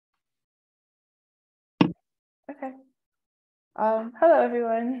Okay. Hello,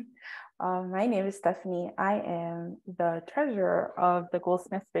 everyone. My name is Stephanie. I am the treasurer of the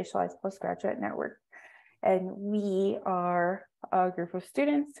Goldsmith Spatialized Postgraduate Network. And we are a group of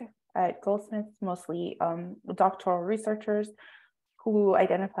students at Goldsmith, mostly doctoral researchers who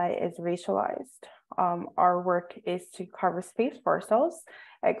identify as racialized. Our work is to carve a space for ourselves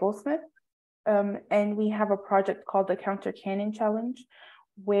at Goldsmith. And we have a project called the Canon Challenge,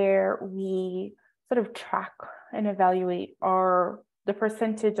 where we sort of track and evaluate the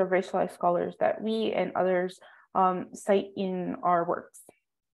percentage of racialized scholars that we and others cite in our works.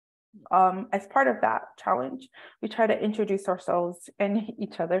 As part of that challenge, we try to introduce ourselves and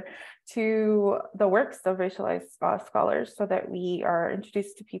each other to the works of racialized scholars so that we are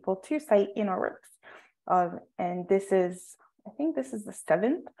introduced to people to cite in our works. And I think this is the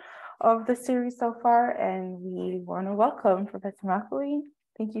 7th of the series so far, and we want to welcome Professor McIlwain.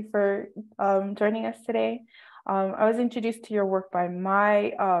 Thank you for joining us today. I was introduced to your work by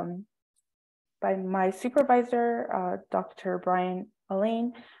my supervisor, Dr. Brian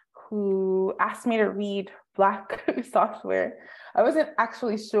Allain, who asked me to read Black software. I wasn't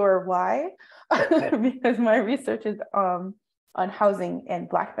actually sure why, because my research is on housing and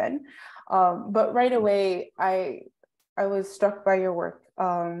Black men. But right away, I was struck by your work,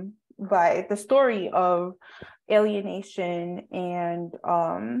 by the story of alienation and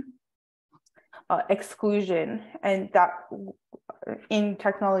exclusion, and that in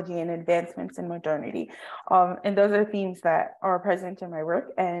technology and advancements in modernity. And those are themes that are present in my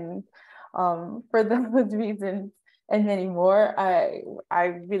work. And for those reasons and many more, I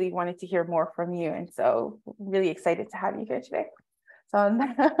really wanted to hear more from you. And so really excited to have you here today. So on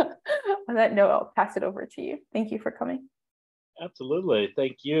that note, I'll pass it over to you. Thank you for coming. Absolutely.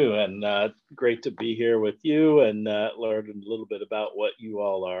 Thank you. And great to be here with you and learn a little bit about what you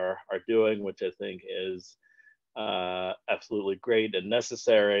all are doing, which I think is absolutely great and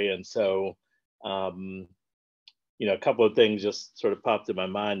necessary. And so, a couple of things just sort of popped in my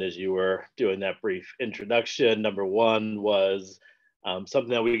mind as you were doing that brief introduction. Number one was something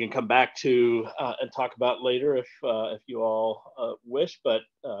that we can come back to and talk about later if you all wish, but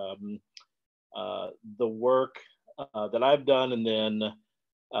the work that I've done, and then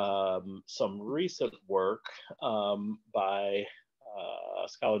some recent work by a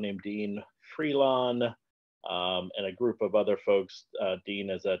scholar named Dean Freelon and a group of other folks.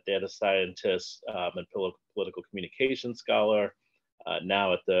 Dean is a data scientist and political communication scholar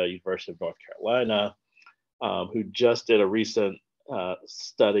now at the University of North Carolina, who just did a recent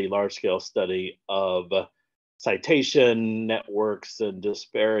large-scale study of citation networks and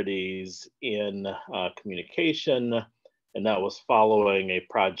disparities in communication. And that was following a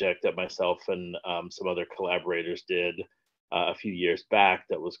project that myself and some other collaborators did a few years back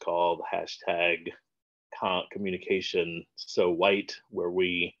that was called #Communication So White, where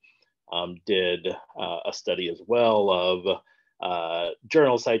we did a study as well of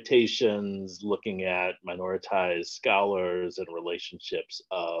journal citations, looking at minoritized scholars and relationships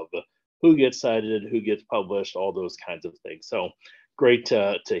of who gets cited, who gets published, all those kinds of things. So great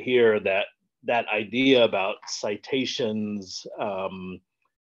to hear that idea about citations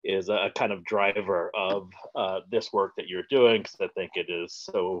is a kind of driver of this work that you're doing, because I think it is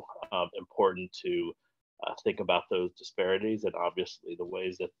so important to think about those disparities and obviously the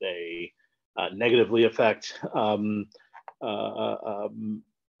ways that they negatively affect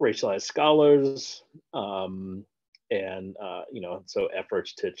racialized scholars. So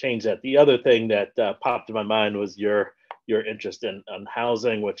efforts to change that. The other thing that popped in my mind was your interest in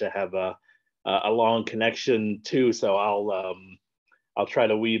housing, which I have a long connection to. So I'll try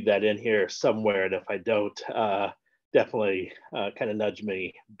to weave that in here somewhere, and if I don't, definitely kind of nudge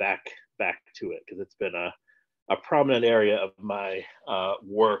me back to it, because it's been a prominent area of my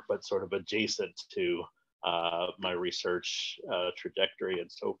work, but sort of adjacent to my research trajectory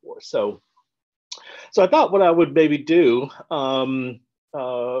and so forth. So I thought what I would maybe do,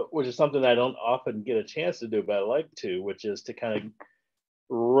 which is something I don't often get a chance to do, but I like to, which is to kind of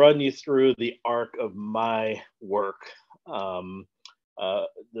run you through the arc of my work, and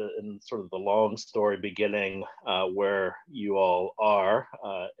sort of the long story beginning where you all are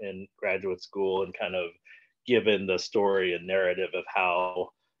in graduate school, and kind of given the story and narrative of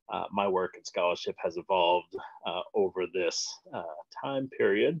how my work and scholarship has evolved over this time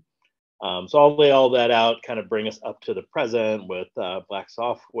period. So I'll lay all that out, kind of bring us up to the present with Black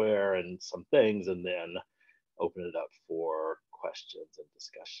software and some things, and then open it up for questions and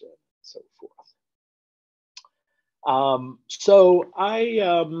discussion and so forth. So I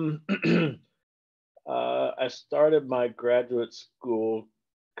started my graduate school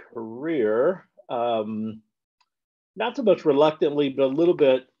career not so much reluctantly, but a little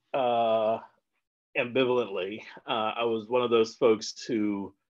bit ambivalently. I was one of those folks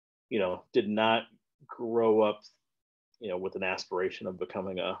who, did not grow up, with an aspiration of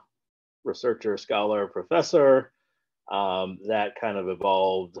becoming a researcher, scholar, professor. That kind of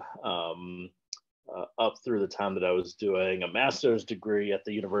evolved up through the time that I was doing a master's degree at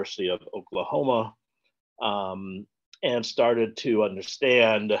the University of Oklahoma, and started to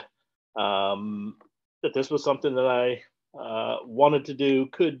understand that this was something that I wanted to do,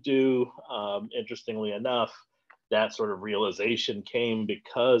 could do. Interestingly enough, that sort of realization came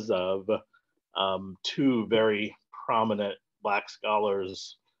because of two very prominent Black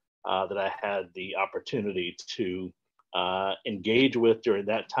scholars that I had the opportunity to engage with during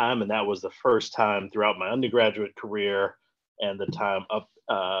that time. And that was the first time throughout my undergraduate career and the time up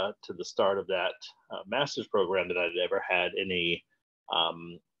to the start of that master's program that I'd ever had any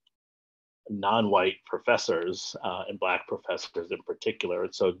non-white professors and Black professors in particular.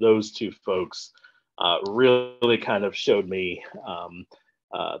 And so those two folks really kind of showed me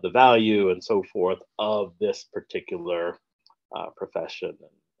the value and so forth of this particular profession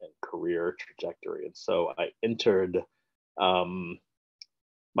and career trajectory. And so I entered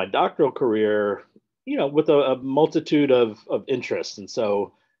my doctoral career, with a multitude of interests. And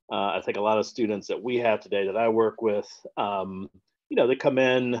so I think a lot of students that we have today that I work with, they come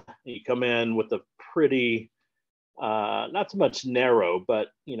in with a pretty, not so much narrow, but,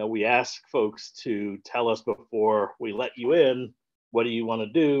 we ask folks to tell us before we let you in, what do you want to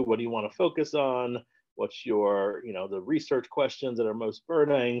do? What do you want to focus on? What's your, the research questions that are most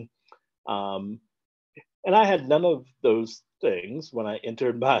burning? And I had none of those things when I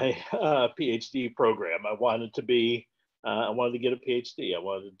entered my PhD program. I wanted to get a PhD. I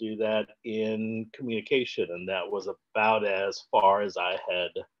wanted to do that in communication, and that was about as far as I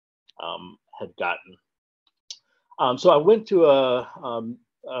had gotten. So I went to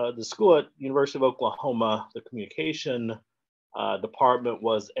the school at University of Oklahoma. The communication department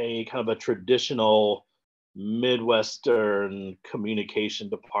was a kind of a traditional Midwestern communication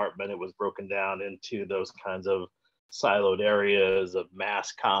department. It was broken down into those kinds of siloed areas of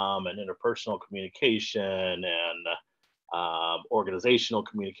mass comm and interpersonal communication and organizational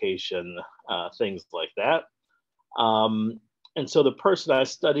communication, things like that. And so the person I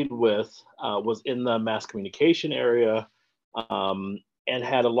studied with was in the mass communication area and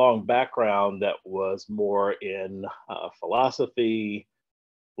had a long background that was more in philosophy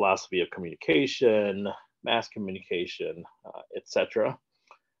of communication, mass communication, etc.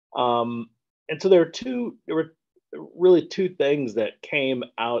 And so there were really two things that came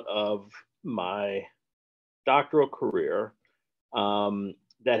out of my doctoral career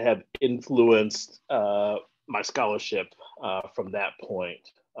that have influenced my scholarship from that point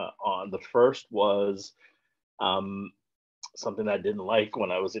on. The first was something I didn't like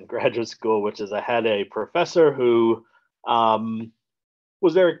when I was in graduate school, which is I had a professor who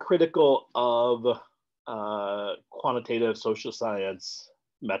was very critical of quantitative social science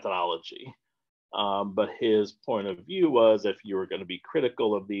methodology. But his point of view was if you were going to be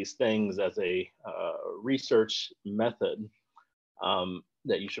critical of these things as a research method,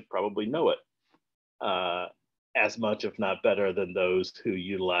 that you should probably know it as much, if not better, than those who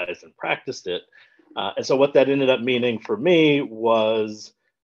utilized and practiced it. And so what that ended up meaning for me was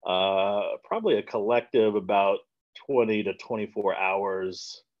probably a collective about 20 to 24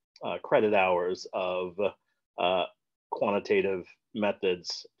 hours, credit hours of quantitative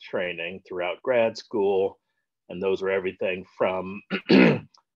methods training throughout grad school. And those were everything from,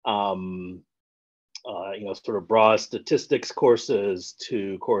 sort of broad statistics courses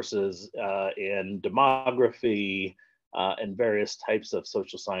to courses in demography and various types of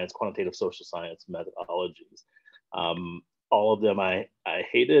social science, quantitative social science methodologies. All of them I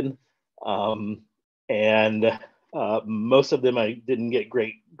hated. And most of them I didn't get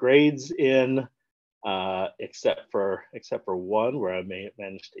great grades in, except for one where I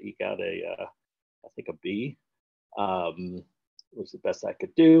managed to eke out I think a B. Was the best I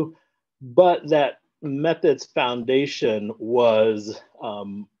could do. But that method's foundation was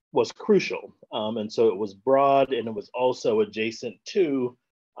crucial, and so it was broad, and it was also adjacent to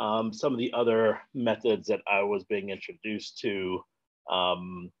some of the other methods that I was being introduced to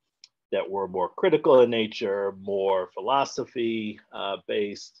that were more critical in nature, more philosophy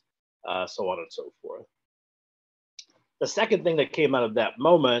based, so on and so forth. The second thing that came out of that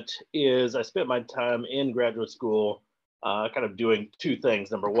moment is I spent my time in graduate school kind of doing two things.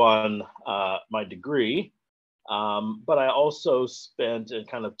 Number one, my degree, but I also spent and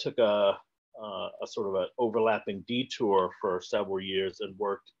kind of took a sort of an overlapping detour for several years and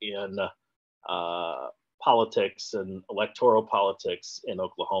worked in politics and electoral politics in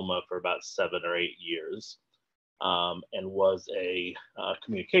Oklahoma for about 7 or 8 years, and was a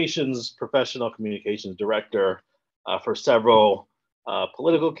professional communications director for several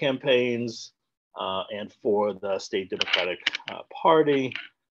political campaigns and for the state Democratic Party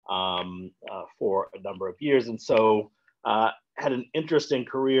for a number of years. And so had an interesting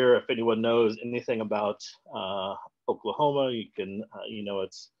career. If anyone knows anything about Oklahoma, you can,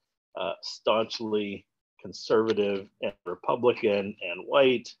 it's staunchly conservative and Republican and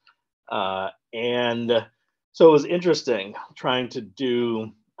white. And so it was interesting trying to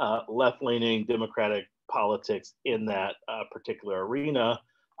do left-leaning Democratic politics in that particular arena.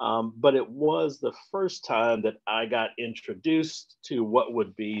 But it was the first time that I got introduced to what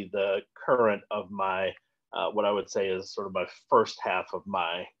would be the current of my, what I would say is sort of my first half of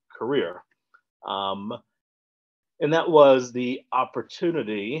my career. And that was the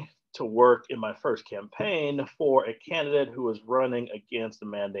opportunity to work in my first campaign for a candidate who was running against a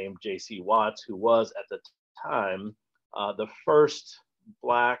man named J.C. Watts, who was at the time the first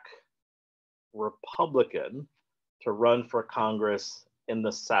Black Republican to run for Congress in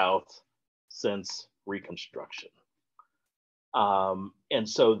the South since Reconstruction. And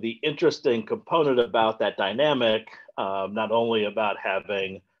so the interesting component about that dynamic, not only about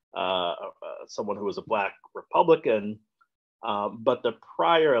having someone who was a Black Republican, but the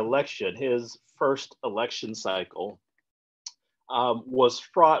prior election, his first election cycle, was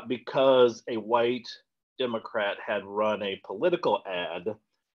fraught because a white Democrat had run a political ad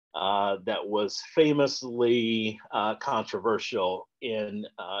that was famously controversial in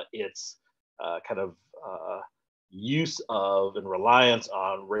its kind of use of and reliance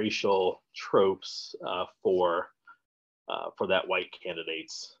on racial tropes for that white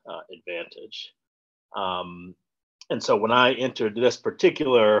candidate's advantage. And so when I entered this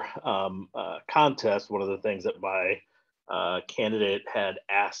particular contest, one of the things that my candidate had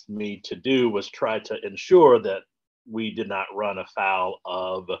asked me to do was try to ensure that we did not run afoul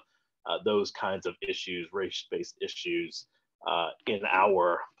of those kinds of issues, race-based issues, in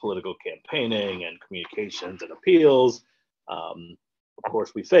our political campaigning and communications and appeals. Of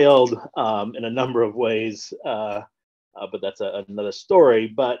course, we failed in a number of ways, but that's another story.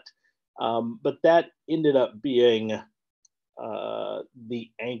 But that ended up being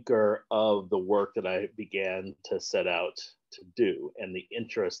the anchor of the work that I began to set out to do, and the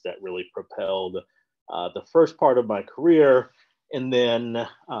interest that really propelled the first part of my career. And then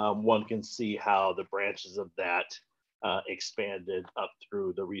one can see how the branches of that expanded up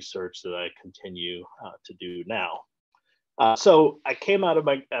through the research that I continue to do now. So I came out of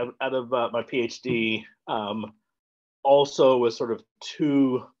my PhD also with sort of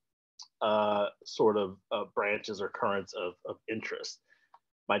two branches or currents of interest.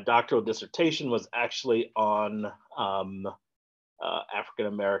 My doctoral dissertation was actually on African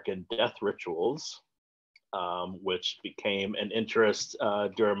American death rituals, which became an interest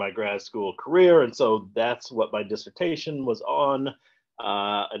during my grad school career. And so that's what my dissertation was on,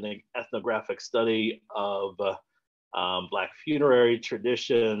 an ethnographic study of Black funerary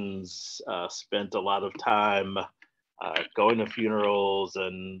traditions, spent a lot of time going to funerals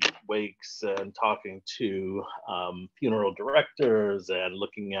and wakes and talking to funeral directors and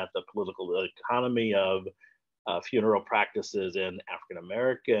looking at the political economy of funeral practices in African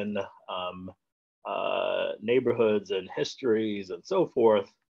American neighborhoods and histories and so forth.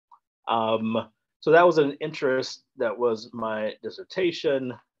 So that was an interest that was my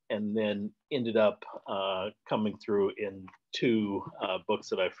dissertation, and then ended up coming through in two books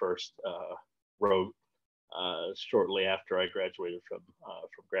that I first wrote shortly after I graduated from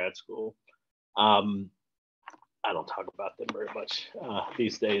grad school. I don't talk about them very much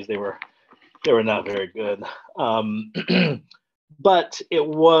these days. They were not very good. But it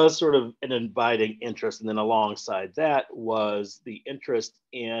was sort of an inviting interest. And then alongside that was the interest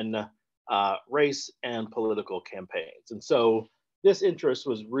in race and political campaigns. And so this interest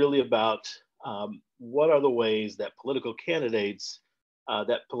was really about what are the ways that political candidates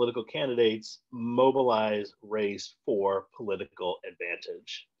mobilize race for political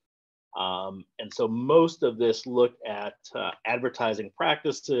advantage. And so most of this looked at advertising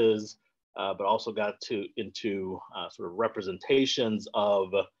practices, but also got into sort of representations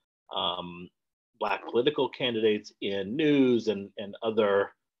of Black political candidates in news and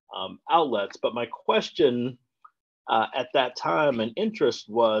other outlets. But my question at that time and interest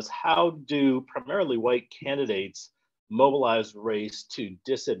was, how do primarily white candidates mobilize race to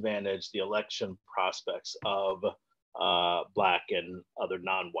disadvantage the election prospects of Black and other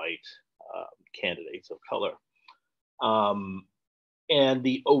non-white candidates of color? And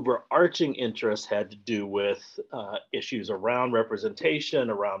the overarching interest had to do with issues around representation,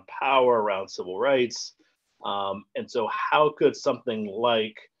 around power, around civil rights. And so how could something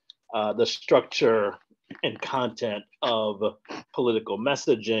like the structure and content of political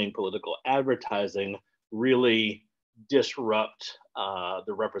messaging, political advertising really disrupt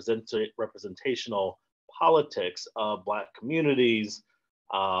the representational politics of Black communities,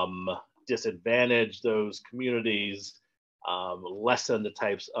 disadvantage those communities, lessen the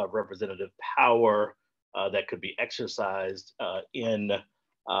types of representative power that could be exercised in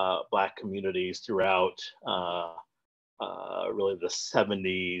Black communities throughout really the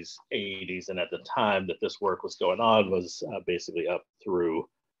 70s, 80s, and at the time that this work was going on was basically up through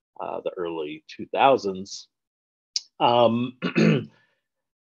the early 2000s. And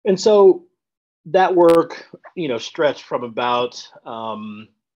so that work, stretched from about, the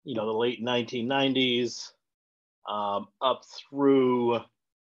late 1990s up through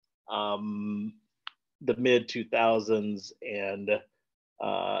the mid 2000s and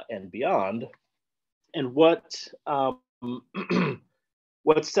beyond. And what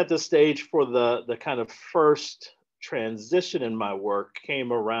what set the stage for the kind of first transition in my work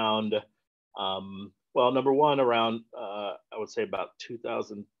came around, well, number one, around I would say about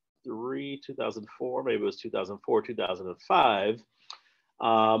 2003, 2004, maybe it was 2004, 2005,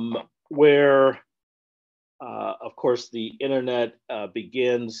 where of course, the internet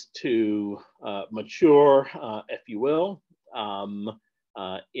begins to mature, if you will,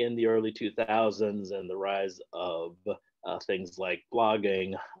 in the early 2000s, and the rise of things like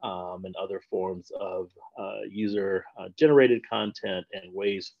blogging and other forms of user-generated content and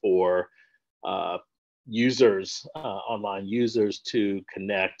ways for users, online users, to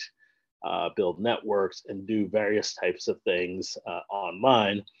connect, build networks, and do various types of things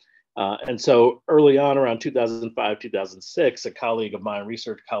online. And so early on, around 2005, 2006, a colleague of mine,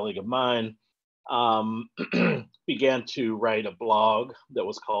 research colleague of mine, began to write a blog that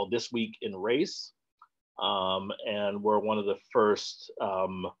was called This Week in Race. And we're one of the first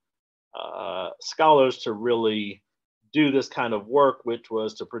scholars to really do this kind of work, which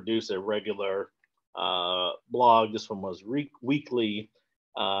was to produce a regular blog. This one was weekly,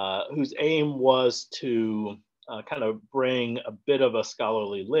 whose aim was to kind of bring a bit of a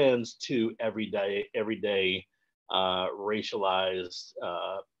scholarly lens to everyday racialized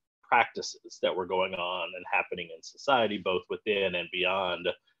practices that were going on and happening in society, both within and beyond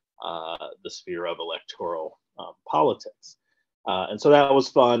the sphere of electoral politics. And so that was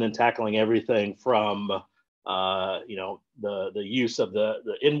fun, and tackling everything from the use of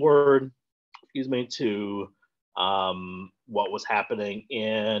the N-word, to what was happening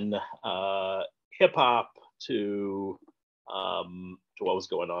in hip hop, to what was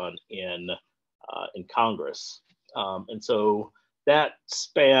going on in Congress. And so that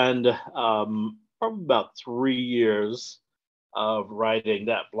spanned probably about 3 years of writing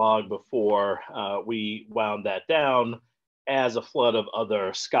that blog before we wound that down, as a flood of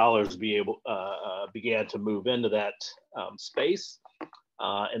other scholars began to move into that space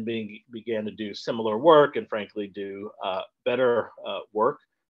and began to do similar work, and frankly do better work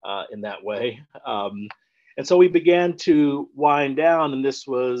in that way. And so we began to wind down, and this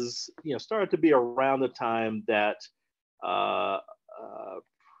was, started to be around the time that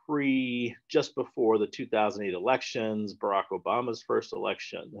just before the 2008 elections, Barack Obama's first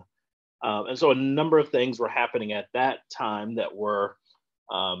election. And so a number of things were happening at that time that were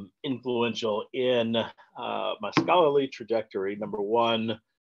influential in my scholarly trajectory. Number one,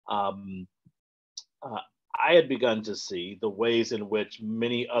 I had begun to see the ways in which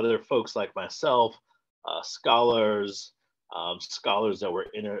many other folks like myself, scholars that were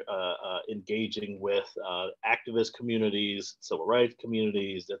engaging with activist communities, civil rights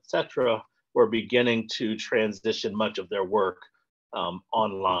communities, etc., were beginning to transition much of their work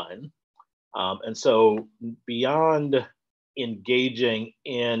online. And so beyond engaging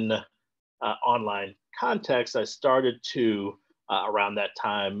in online context, I started to, around that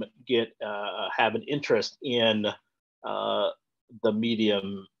time, have an interest in the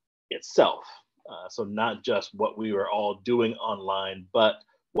medium itself. So not just what we were all doing online, but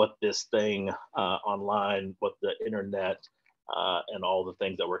what this thing online, what the internet and all the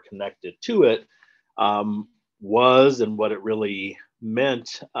things that were connected to it was, and what it really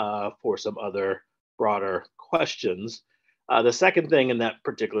meant for some other broader questions. The second thing in that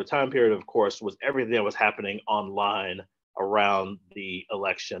particular time period, of course, was everything that was happening online around the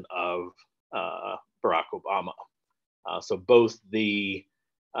election of Barack Obama. So both the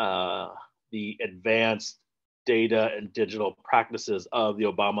advanced data and digital practices of the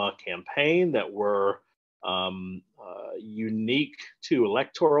Obama campaign that were unique to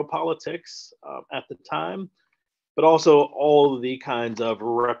electoral politics at the time, but also all the kinds of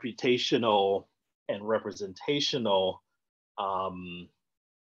reputational and representational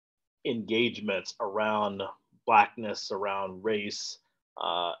engagements around Blackness, around race,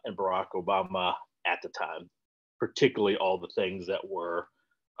 and Barack Obama at the time, particularly all the things that were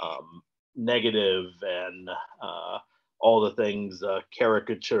negative and all the things,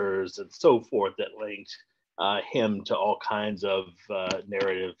 caricatures and so forth that linked him to all kinds of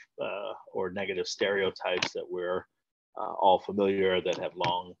narrative or negative stereotypes that we're all familiar, that have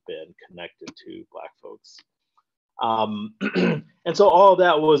long been connected to Black folks. And so all of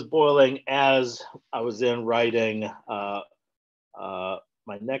that was boiling as I was then writing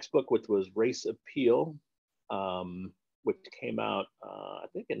my next book, which was Race Appeal, which came out, I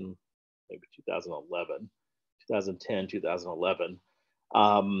think in maybe 2011, 2010, 2011.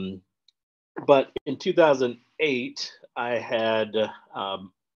 But in 2008, I had,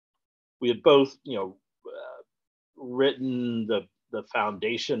 we had both, written the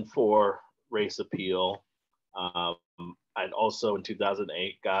foundation for Race Appeal. I'd also in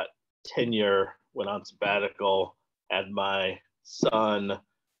 2008 got tenure, went on sabbatical, had my son.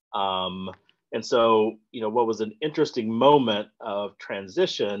 And so, what was an interesting moment of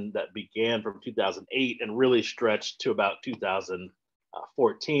transition that began from 2008 and really stretched to about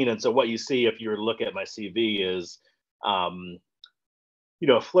 2014. And so what you see if you look at my CV is, a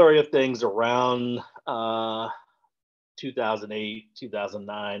flurry of things around 2008,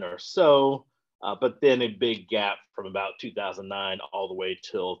 2009 or so, but then a big gap from about 2009 all the way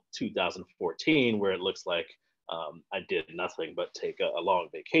till 2014, where it looks like I did nothing but take a long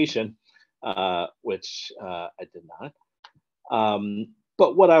vacation, which I did not.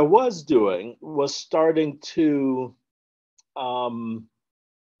 But what I was doing was starting to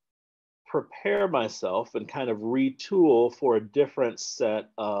prepare myself and kind of retool for a different set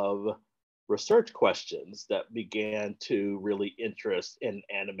of research questions that began to really interest and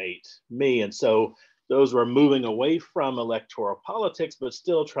animate me. And so those were moving away from electoral politics, but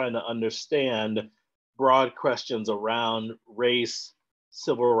still trying to understand broad questions around race,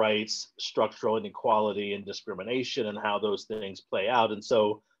 civil rights, structural inequality, and discrimination, and how those things play out. And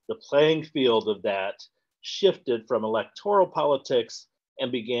so the playing field of that shifted from electoral politics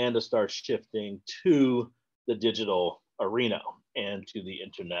and began to start shifting to the digital arena and to the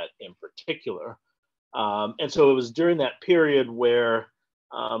internet in particular. And so it was during that period where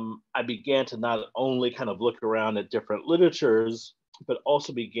I began to not only kind of look around at different literatures, but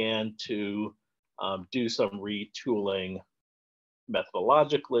also began to do some retooling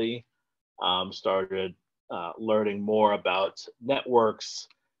methodologically, started learning more about networks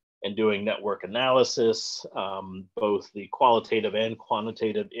and doing network analysis, both the qualitative and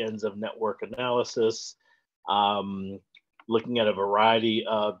quantitative ends of network analysis, looking at a variety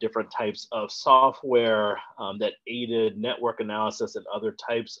of different types of software that aided network analysis and other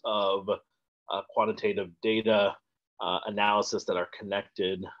types of quantitative data analysis that are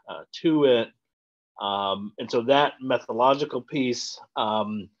connected to it. And so that methodological piece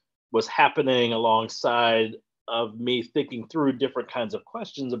was happening alongside of me thinking through different kinds of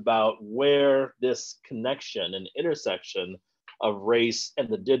questions about where this connection and intersection of race and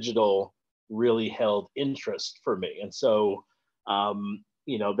the digital really held interest for me. And so,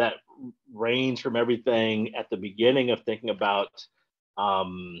 that ranged from everything at the beginning of thinking about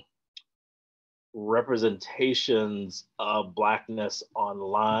representations of Blackness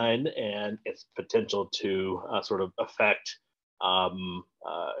online and its potential to sort of affect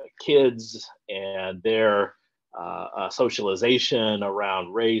kids and their socialization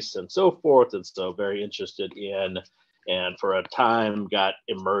around race and so forth. And so very interested in, and for a time got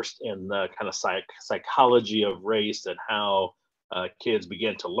immersed in the kind of psychology of race and how kids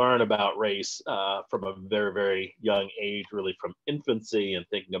begin to learn about race from a very, very young age, really from infancy, and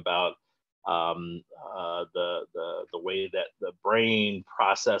thinking about the way that the brain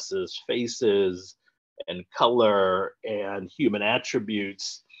processes faces and color and human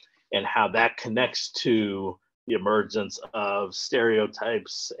attributes, and how that connects to the emergence of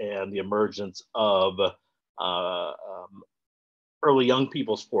stereotypes and the emergence of early young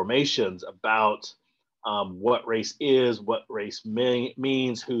people's formations about what race is, what race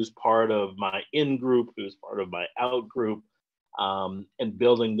means, who's part of my in group, who's part of my out group, and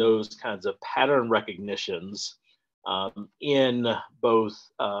building those kinds of pattern recognitions in both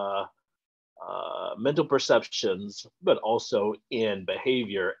mental perceptions, but also in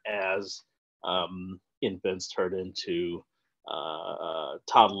behavior as infants turn into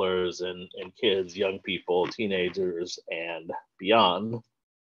toddlers and kids, young people, teenagers, and beyond.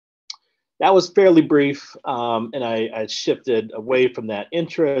 that was fairly brief, and I shifted away from that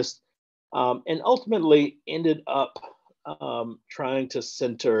interest, and ultimately ended up trying to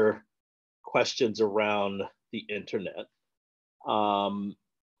center questions around the internet. Um,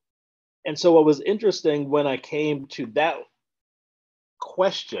 and so, what was interesting when I came to that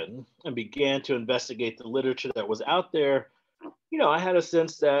question and began to investigate the literature that was out there, I had a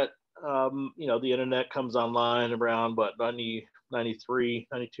sense that, the internet comes online around what, 90, 93,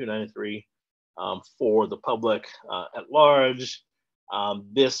 92, 93, for the public at large.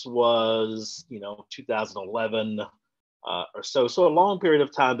 This was, 2011 or so. So a long period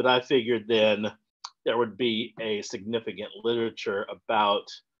of time that I figured then there would be a significant literature about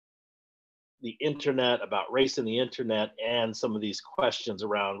the internet, about race in the internet, and some of these questions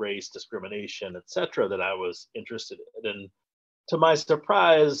around race, discrimination, et cetera, that I was interested in. And to my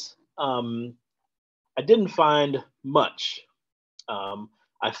surprise, I didn't find much.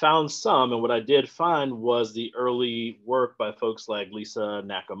 I found some, and what I did find was the early work by folks like Lisa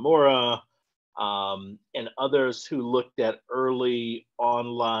Nakamura, and others who looked at early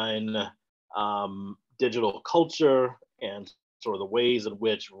online digital culture and sort of the ways in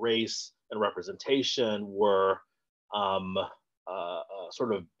which race and representation were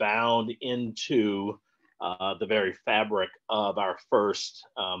sort of bound into the very fabric of our first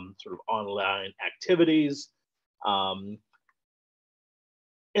sort of online activities.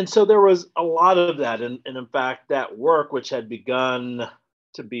 And so there was a lot of that. And in fact, that work, which had begun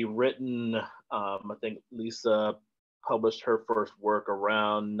to be written, I think Lisa published her first work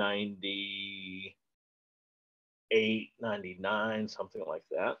around 98, 99, something like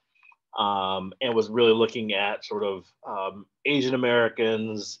that. And was really looking at sort of Asian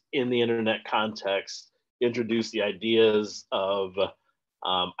Americans in the internet context, introduced the ideas of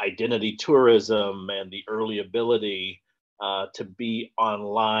identity tourism and the early ability to be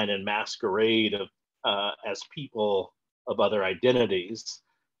online and masquerade as people of other identities,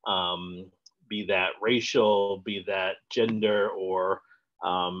 be that racial, be that gender or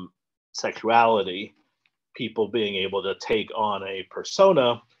sexuality, people being able to take on a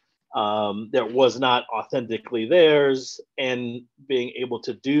persona that was not authentically theirs, and being able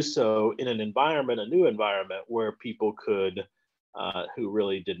to do so in an environment, a new environment, where people could, who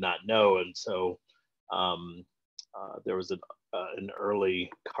really did not know. And so there was an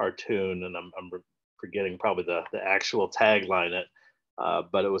early cartoon, and I'm forgetting probably the actual tagline,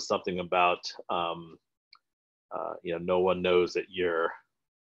 but it was something about, no one knows that you're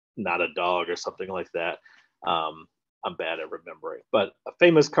not a dog or something like that. I'm bad at remembering, but a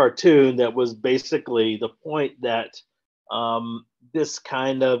famous cartoon that was basically the point that this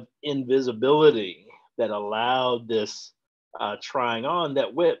kind of invisibility that allowed this trying on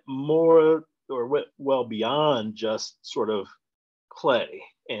that went more or went well beyond just sort of play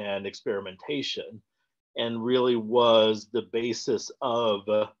and experimentation, and really was the basis of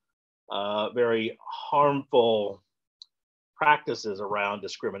very harmful practices around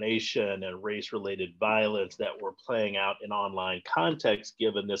discrimination and race-related violence that were playing out in online context,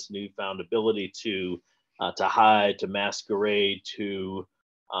 given this newfound ability to hide, to masquerade, to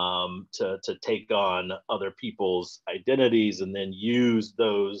take on other people's identities, and then use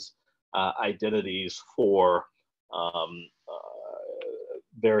those identities for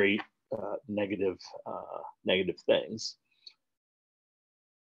very negative things.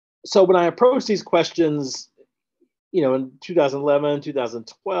 So when I approach these questions, in 2011,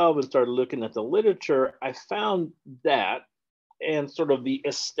 2012, and started looking at the literature, I found that, and sort of the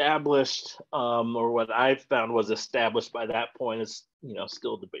established, or what I found was established by that point, is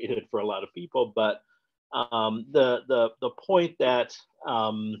still debated for a lot of people, but the point that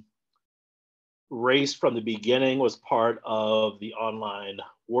race from the beginning was part of the online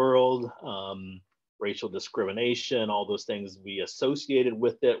world, racial discrimination, all those things we associated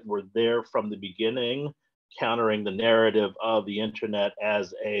with it were there from the beginning, countering the narrative of the internet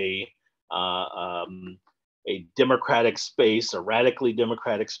as a democratic space, a radically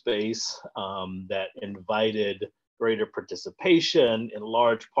democratic space that invited greater participation, in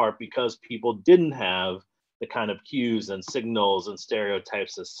large part because people didn't have the kind of cues and signals and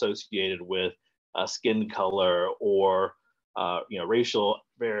stereotypes associated with skin color or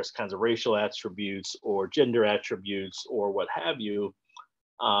various kinds of racial attributes or gender attributes or what have you.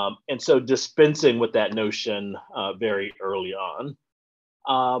 And so dispensing with that notion very early on.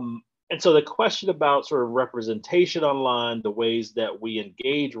 And so the question about sort of representation online, the ways that we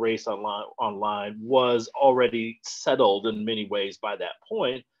engage race online was already settled in many ways by that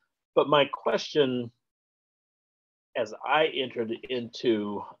point. But my question, as I entered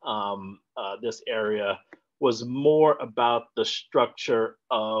into this area, was more about the structure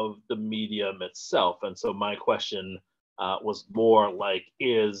of the medium itself. And so my question was more like,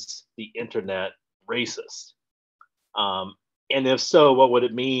 is the internet racist? And if so, what would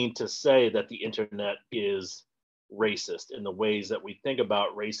it mean to say that the internet is racist in the ways that we think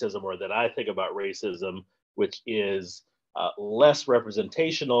about racism, or that I think about racism, which is less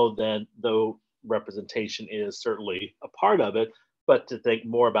representational, than though representation is certainly a part of it, but to think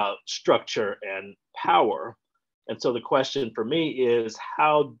more about structure and power. And so the question for me is,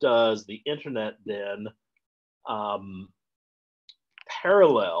 how does the internet then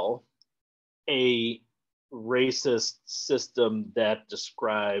parallel a racist system that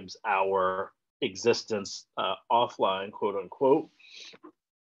describes our existence offline, quote unquote?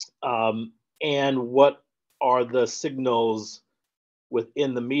 And what are the signals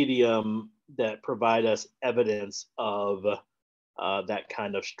within the medium that provide us evidence of that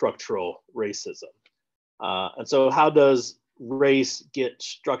kind of structural racism? And so how does race get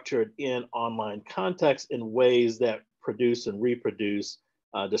structured in online context in ways that produce and reproduce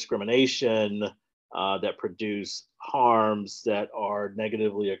discrimination, that produce harms that are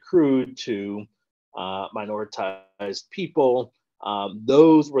negatively accrued to minoritized people?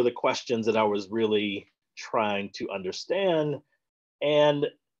 Those were the questions that I was really trying to understand. And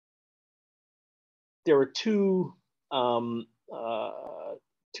there were two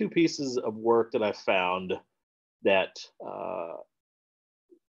pieces of work that I found that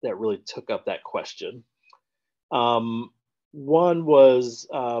that really took up that question. One was,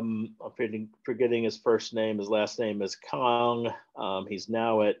 I'm forgetting his first name. His last name is Kong. He's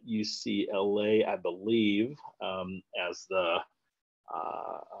now at UCLA, I believe, as the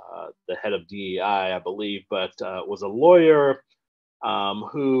head of DEI, I believe, but was a lawyer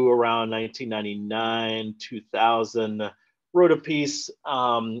who around 1999, 2000, wrote a piece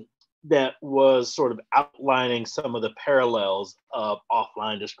that was sort of outlining some of the parallels of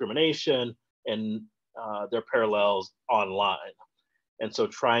offline discrimination and their parallels online. And so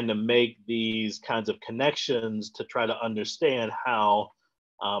trying to make these kinds of connections to try to understand how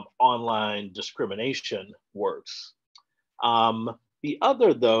online discrimination works. The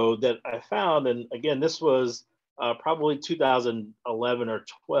other, though, that I found, and again, this was probably 2011 or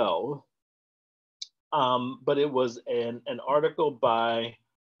 12, but it was an article by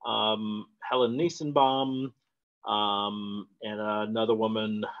Helen Niesenbaum and another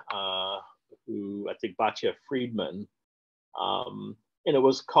woman who I think Batya Friedman, and it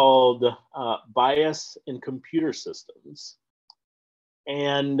was called Bias in Computer Systems.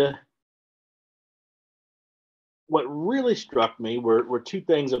 And what really struck me were two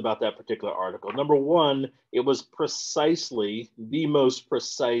things about that particular article. Number one, it was precisely the most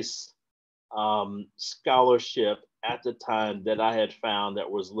precise scholarship at the time that I had found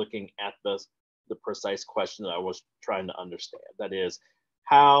that was looking at the precise question that I was trying to understand. That is,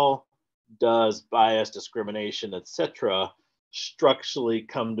 how does bias, discrimination, etc., structurally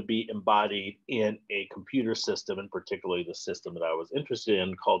come to be embodied in a computer system, and particularly the system that I was interested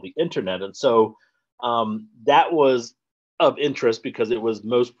in called the internet? And so that was of interest because it was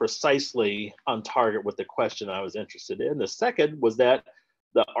most precisely on target with the question I was interested in. The second was that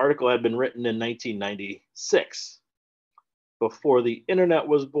the article had been written in 1996, before the internet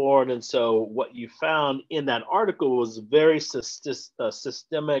was born. And so what you found in that article was a very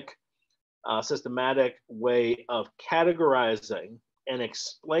systematic way of categorizing and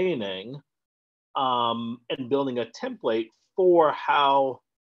explaining and building a template for how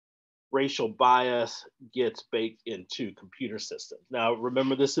racial bias gets baked into computer systems. Now,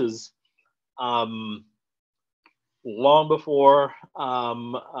 remember, this is long before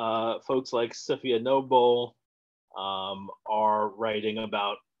folks like Sophia Noble are writing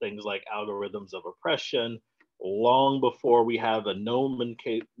about things like algorithms of oppression, long before we have a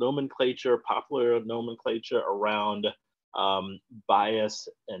nomenclature, popular nomenclature around bias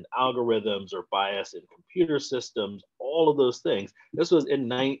and algorithms or bias in computer systems, all of those things. This was in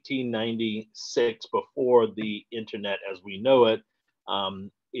 1996, before the internet as we know it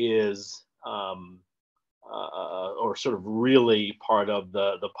is or sort of really part of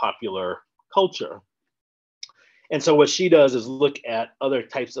the popular culture. And so what she does is look at other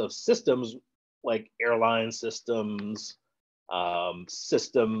types of systems, like airline systems,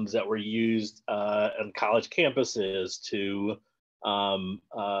 systems that were used on college campuses to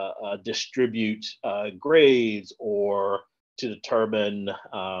distribute grades, or to determine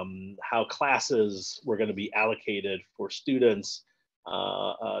how classes were going to be allocated for students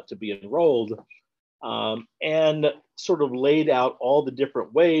to be enrolled, and sort of laid out all the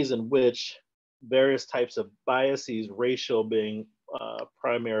different ways in which various types of biases, racial being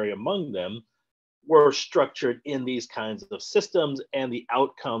primary among them, were structured in these kinds of systems and the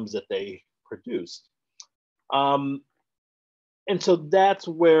outcomes that they produced. And so that's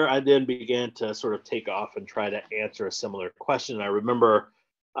where I then began to sort of take off and try to answer a similar question. I remember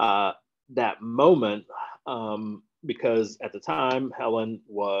that moment because at the time, Helen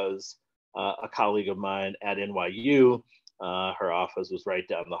was a colleague of mine at NYU. Her office was right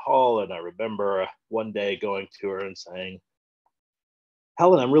down the hall. And I remember one day going to her and saying,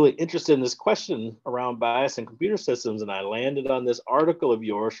 Helen, I'm really interested in this question around bias in computer systems. And I landed on this article of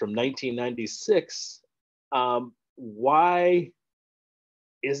yours from 1996. Why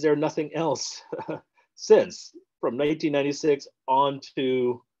is there nothing else since from 1996 on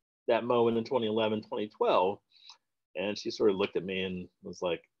to that moment in 2011, 2012? And she sort of looked at me and was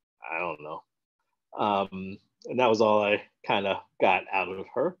like, I don't know. And that was all I kind of got out of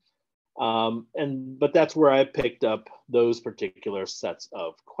her. But that's where I picked up those particular sets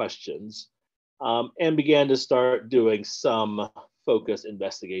of questions and began to start doing some focused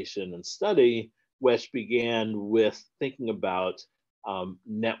investigation and study, which began with thinking about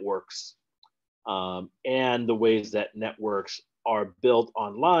networks and the ways that networks are built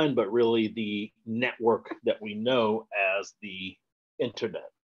online, but really the network that we know as the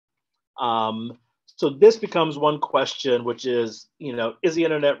internet. So this becomes one question, which is, is the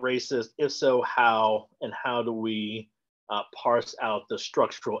internet racist? If so, how? And how do we parse out the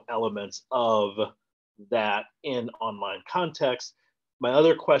structural elements of that in online context? My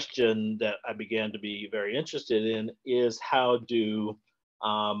other question that I began to be very interested in is how do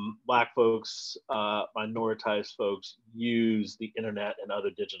Black folks, minoritized folks use the internet and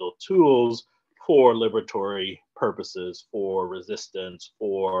other digital tools for liberatory purposes, for resistance,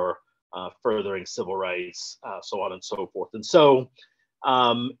 for furthering civil rights, so on and so forth. And so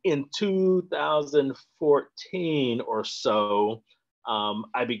in 2014 or so,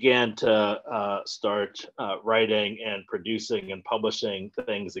 I began to start writing and producing and publishing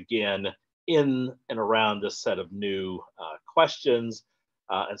things again in and around this set of new questions.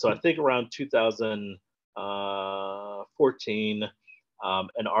 And so I think around 2014,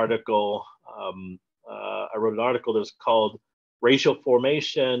 an article, I wrote an article that was called Racial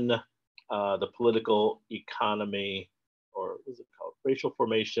Formation, the Political Economy, or what is it called? Racial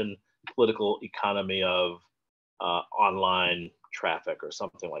Formation, Political Economy of Online Traffic or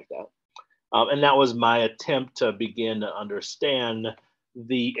something like that. And that was my attempt to begin to understand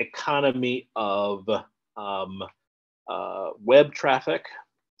the economy of web traffic,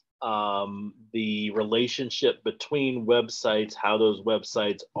 the relationship between websites, how those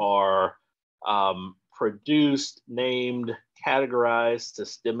websites are produced, named, categorized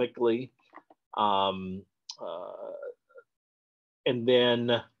systemically, and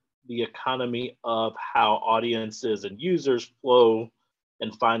then the economy of how audiences and users flow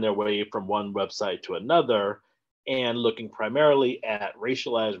and find their way from one website to another, and looking primarily at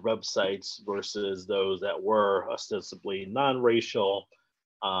racialized websites versus those that were ostensibly non-racial,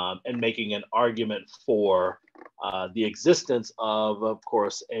 and making an argument for the existence of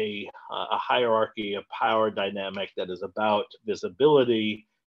course, a hierarchy, a power dynamic that is about visibility,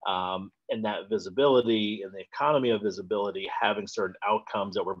 and that visibility and the economy of visibility having certain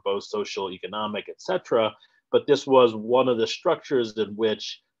outcomes that were both social, economic, etc. But this was one of the structures in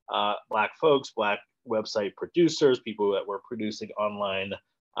which Black folks, Black website producers, people that were producing online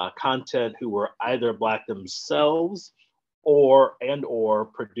content who were either Black themselves or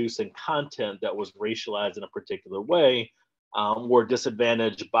producing content that was racialized in a particular way, were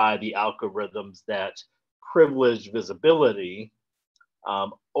disadvantaged by the algorithms that privileged visibility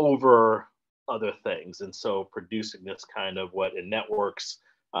over other things. And so producing this kind of what in networks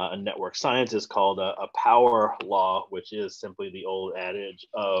and network science is called a power law, which is simply the old adage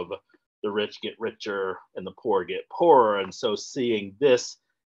of the rich get richer and the poor get poorer. And so seeing this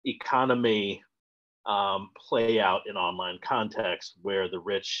economy play out in online context where the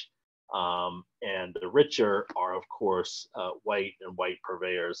rich and the richer are, of course, white and white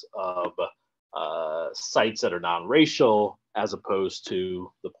purveyors of sites that are non-racial, as opposed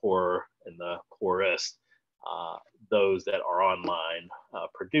to the poor and the poorest, those that are online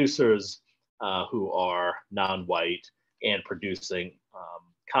producers who are non-white and producing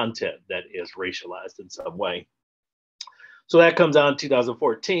content that is racialized in some way. So that comes out in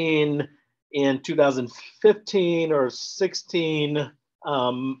 2014. In 2015 or 16,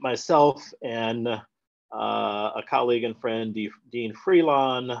 myself and a colleague and friend, Dean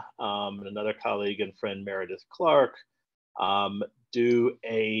Freelon, and another colleague and friend, Meredith Clark, do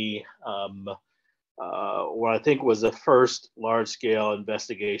a what I think was the first large-scale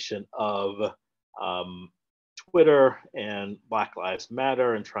investigation of Twitter and Black Lives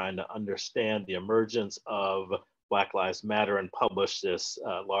Matter and trying to understand the emergence of Black Lives Matter, and published this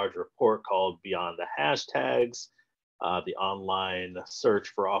large report called Beyond the Hashtags, the online search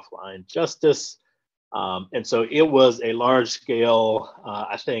for offline justice. And so it was a large scale,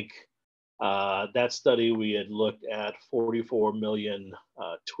 I think that study, we had looked at 44 million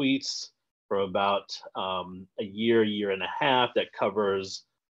tweets for about a year and a half, that covers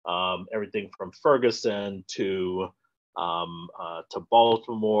everything from Ferguson to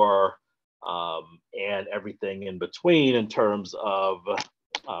Baltimore, and everything in between in terms of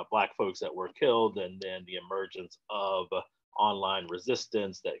Black folks that were killed, and then the emergence of online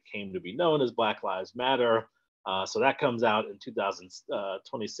resistance that came to be known as Black Lives Matter. So that comes out in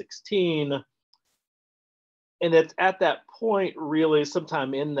 2016. And it's at that point, really,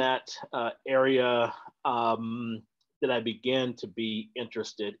 sometime in that area, that I began to be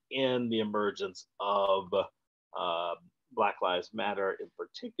interested in the emergence of Black Lives Matter in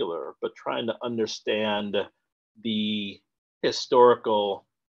particular, but trying to understand the historical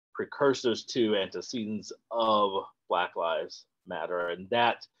precursors to, antecedents of Black Lives Matter. And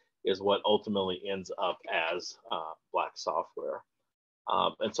that is what ultimately ends up as Black Software.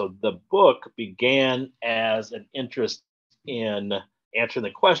 And so the book began as an interest in answering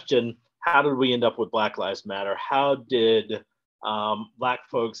the question, how did we end up with Black Lives Matter? How did Black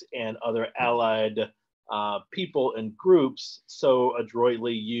folks and other allied people and groups so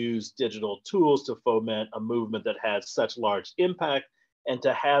adroitly use digital tools to foment a movement that had such large impact, and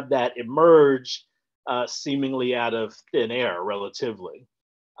to have that emerge seemingly out of thin air, relatively,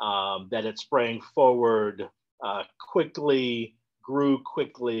 that it sprang forward quickly, grew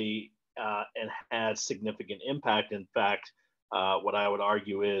quickly, and had significant impact. In fact, what I would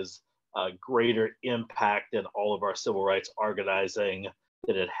argue is a greater impact than all of our civil rights organizing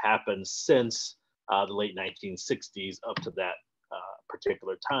that had happened since the late 1960s up to that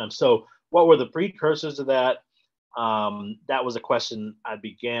particular time. So what were the precursors to that? That was a question I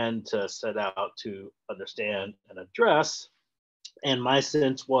began to set out to understand and address. And my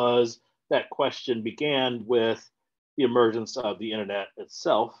sense was that question began with the emergence of the internet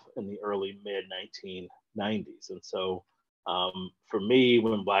itself in the early mid 1990s. And so for me,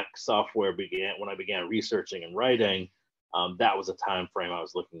 when Black Software began, when I began researching and writing, that was a time frame I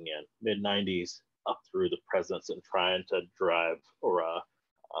was looking in, mid 90s up through the present, and trying to drive or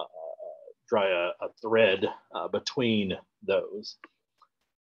draw a thread between those.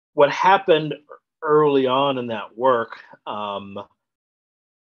 What happened early on in that work, and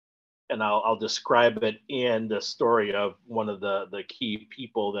I'll describe it in the story of one of the key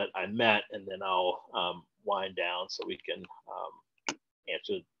people that I met, and then I'll wind down so we can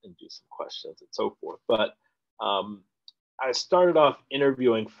answer and do some questions and so forth. But I started off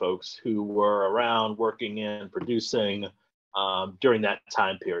interviewing folks who were around working in producing during that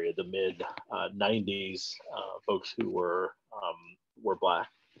time period, the mid 90s, folks who were Black.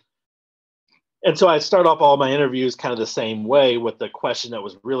 And so I start off all my interviews kind of the same way, with the question that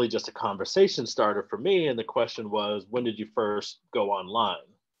was really just a conversation starter for me. And the question was, when did you first go online?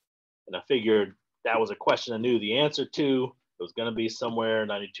 And I figured that was a question I knew the answer to. It was going to be somewhere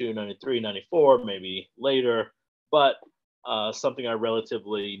 92, 93, 94, maybe later, but something I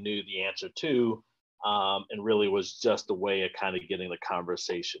relatively knew the answer to, and really was just a way of kind of getting the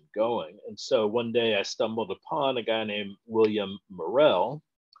conversation going. And so one day I stumbled upon a guy named William Morrell.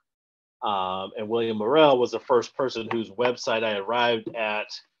 And William Morrell was the first person whose website I arrived at,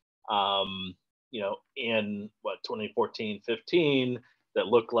 in 2014, 15, that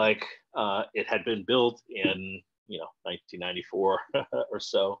looked like it had been built in, 1994 or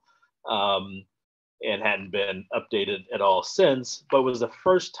so, and hadn't been updated at all since, but was the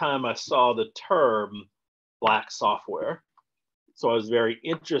first time I saw the term Black Software. So I was very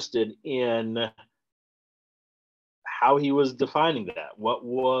interested in how he was defining that. What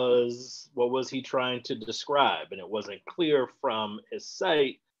was he trying to describe? And it wasn't clear from his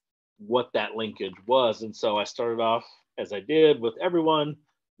site what that linkage was. And so I started off, as I did with everyone,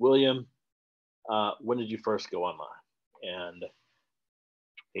 William, when did you first go online? And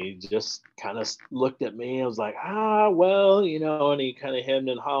he just kind of looked at me and was like, well, and he kind of hemmed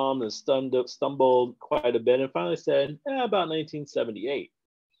and hummed and stumbled quite a bit, and finally said, about 1978.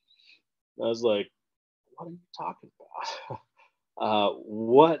 I was like, what are you talking about?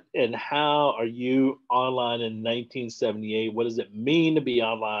 What and how are you online in 1978? What does it mean to be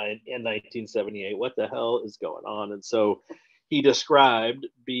online in 1978? What the hell is going on? And so he described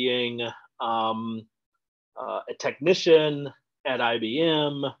being a technician at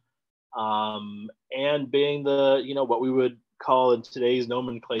IBM, and being the, what we would call in today's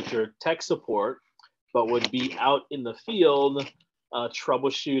nomenclature, tech support but would be out in the field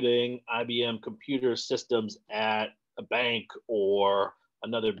troubleshooting IBM computer systems at a bank or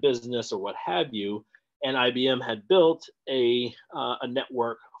another business or what have you. And IBM had built a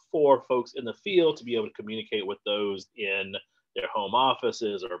network for folks in the field to be able to communicate with those in their home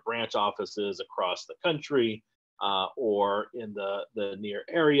offices or branch offices across the country or in the near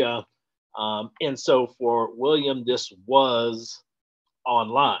area. And so for William, this was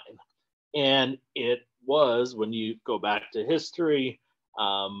online. And it was, when you go back to history,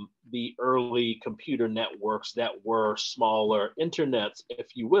 the early computer networks that were smaller internets,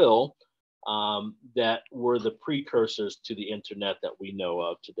 if you will, that were the precursors to the internet that we know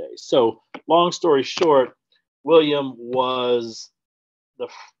of today. So long story short, William was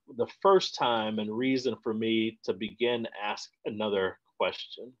the first time and reason for me to begin to ask another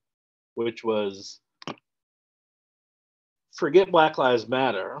question, which was, forget Black Lives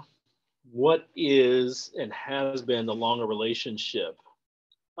Matter, what is and has been the longer relationship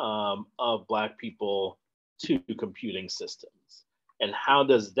of Black people to computing systems? And how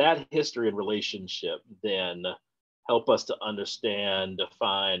does that history and relationship then help us to understand,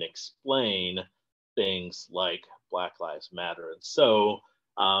 define, explain things like Black Lives Matter? And so,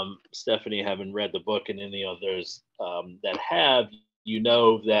 Stephanie, having read the book and any others that have, you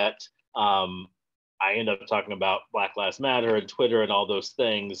know that I end up talking about Black Lives Matter and Twitter and all those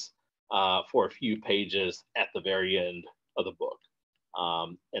things for a few pages at the very end of the book.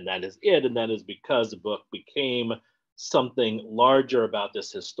 And that is it. And that is because the book became something larger about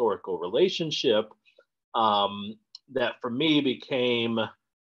this historical relationship that for me became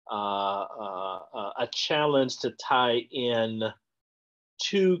a challenge to tie in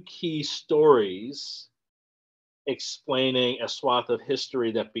two key stories explaining a swath of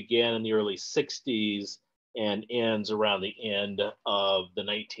history that began in the early 60s and ends around the end of the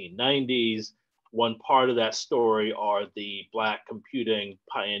 1990s. One part of that story are the Black computing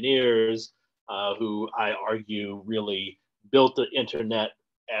pioneers who I argue really built the internet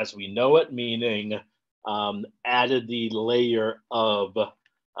as we know it, meaning added the layer of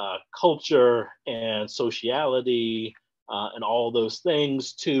culture and sociality and all those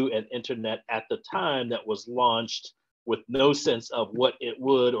things to an internet at the time that was launched with no sense of what it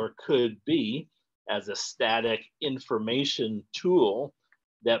would or could be as a static information tool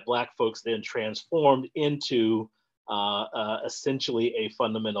that Black folks then transformed into essentially a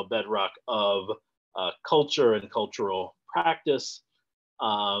fundamental bedrock of culture and cultural practice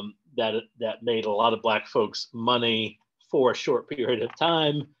that made a lot of Black folks money for a short period of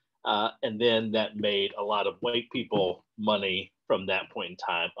time. And then that made a lot of white people money from that point in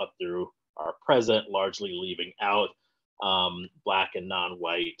time up through our present, largely leaving out Black and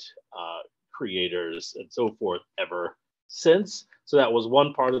non-white creators and so forth ever since. So that was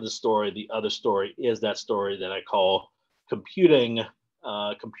one part of the story. The other story is that story that I call computing's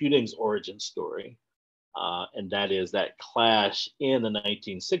origin story. And that is that clash in the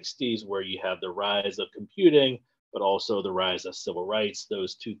 1960s where you have the rise of computing, but also the rise of civil rights,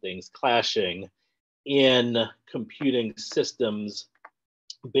 those two things clashing in computing systems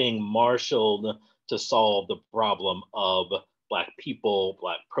being marshaled to solve the problem of Black people,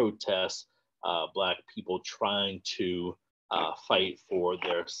 Black protests, Black people trying to fight for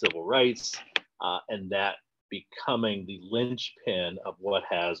their civil rights, and that becoming the linchpin of what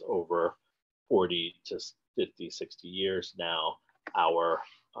has over 40 to 50, 60 years now, our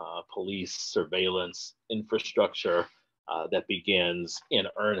police surveillance infrastructure that begins in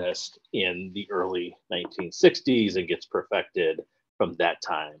earnest in the early 1960s and gets perfected from that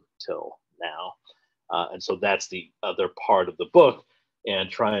time till now. And so that's the other part of the book, and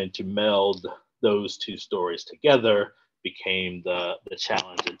trying to meld those two stories together became the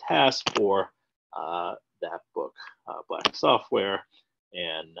challenge and task for that book, Black Software.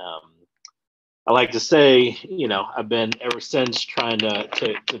 And I like to say, you know, I've been ever since trying to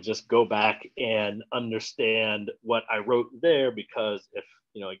just go back and understand what I wrote there, because if,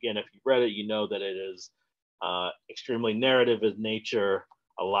 you know, again, if you've read it, you know that it is extremely narrative in nature,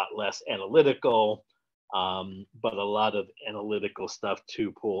 a lot less analytical, but a lot of analytical stuff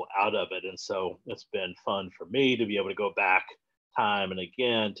to pull out of it. And so it's been fun for me to be able to go back time and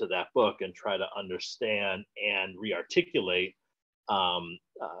again to that book and try to understand and re-articulate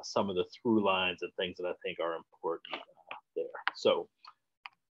some of the through lines and things that I think are important there. So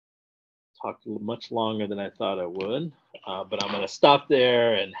talked much longer than I thought I would, but I'm going to stop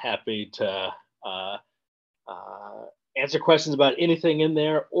there and happy to answer questions about anything in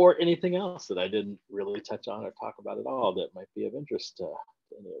there or anything else that I didn't really touch on or talk about at all that might be of interest to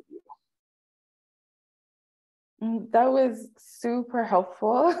any of you. That was super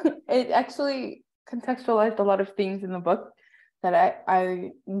helpful. It actually contextualized a lot of things in the book that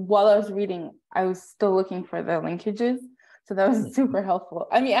I while I was reading, I was still looking for the linkages. So that was super helpful.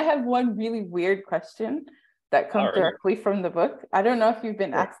 I mean, I have one really weird question that All comes right. directly from the book. I don't know if you've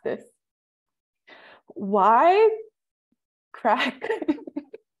been Sure. asked this. Why crack?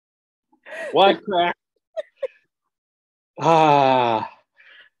 Why crack?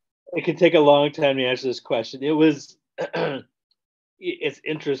 It can take a long time to answer this question. It was, it's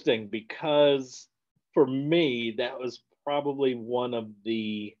interesting because for me, that was probably one of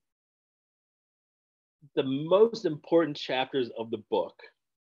the most important chapters of the book.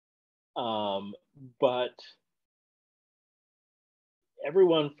 But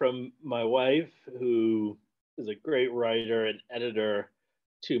everyone from my wife, who is a great writer and editor,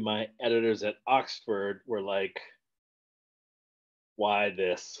 to my editors at Oxford were like, why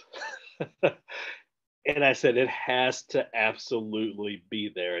this? And I said, it has to absolutely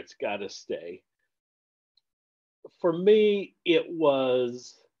be there. It's got to stay. For me, it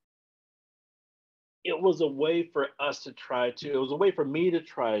was a way for us to try to, it was a way for me to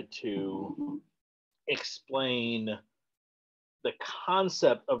try to explain the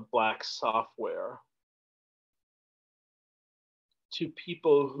concept of Black software to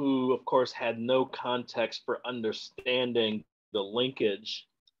people who, of course, had no context for understanding the linkage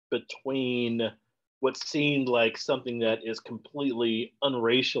between what seemed like something that is completely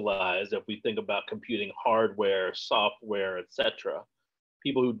unracialized if we think about computing hardware, software, etc.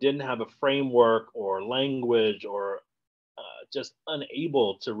 People who didn't have a framework or language or just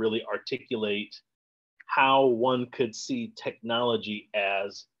unable to really articulate how one could see technology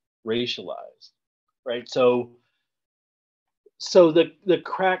as racialized, right? So the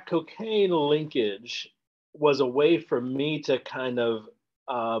crack cocaine linkage was a way for me to kind of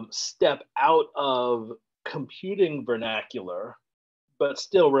step out of computing vernacular, but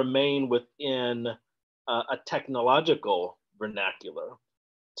still remain within a technological vernacular,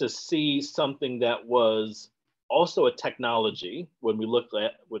 to see something that was also a technology when we look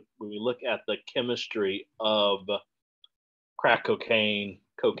at the chemistry of crack cocaine,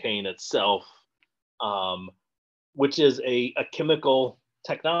 cocaine itself, um, which is a chemical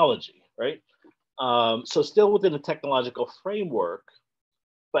technology, right? So still within a technological framework,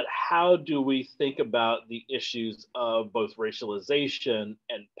 but how do we think about the issues of both racialization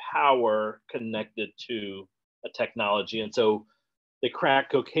and power connected to a technology? And so the crack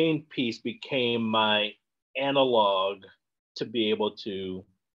cocaine piece became my analog to be able to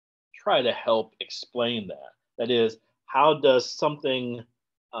try to help explain that. That is, how does something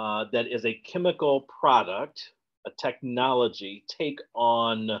that is a chemical product, a technology, take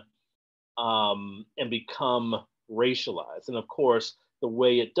on and become racialized? And of course, the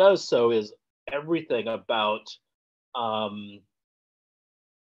way it does so is everything about um,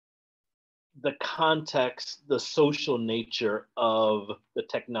 the context, the social nature of the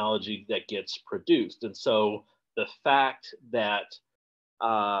technology that gets produced. And so the fact that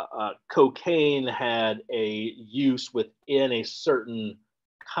cocaine had a use within a certain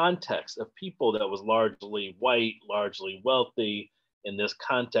context of people that was largely white, largely wealthy, in this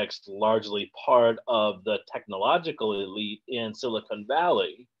context, largely part of the technological elite in Silicon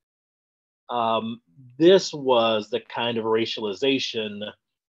Valley. This was the kind of racialization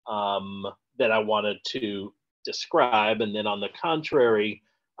that I wanted to describe. And then on the contrary,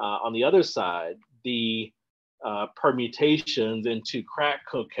 on the other side, the permutations into crack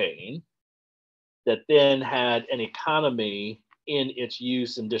cocaine that then had an economy in its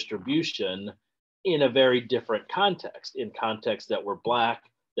use and distribution in a very different context, in contexts that were Black,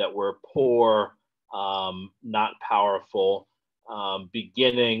 that were poor, not powerful,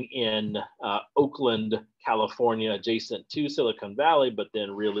 beginning in Oakland, California, adjacent to Silicon Valley, but then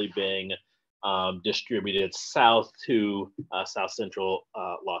really being distributed south to South Central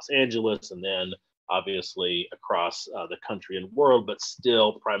Los Angeles, and then obviously across the country and world, but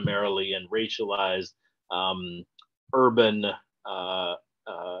still primarily in racialized urban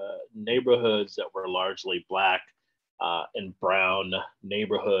neighborhoods that were largely Black and brown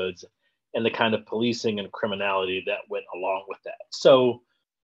neighborhoods, and the kind of policing and criminality that went along with that. So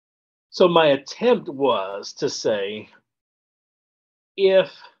my attempt was to say,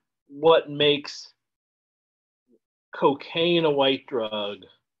 if what makes cocaine a white drug,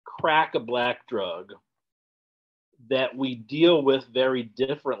 crack a Black drug, that we deal with very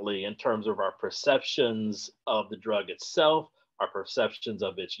differently in terms of our perceptions of the drug itself, our perceptions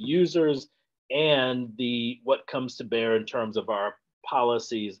of its users, and what comes to bear in terms of our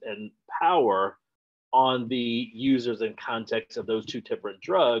policies and power on the users and context of those two different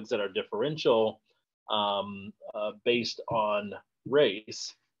drugs that are differential based on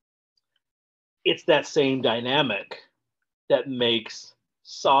race. it's that same dynamic that makes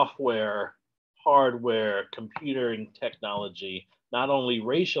software, hardware, computing technology not only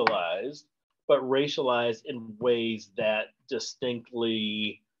racialized, but racialized in ways that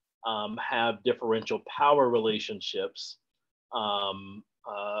distinctly have differential power relationships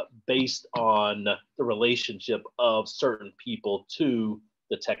based on the relationship of certain people to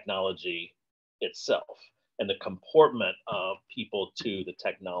the technology itself and the comportment of people to the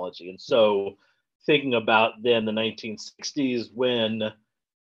technology. And so, thinking about then the 1960s when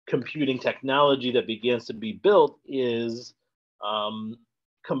computing technology that begins to be built is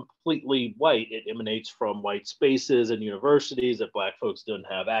completely white. It emanates from white spaces and universities that Black folks didn't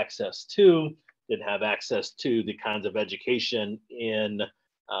have access to, didn't have access to the kinds of education in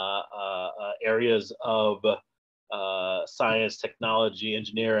areas of science, technology,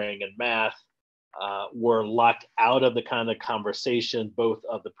 engineering, and math were locked out of the kind of conversation, both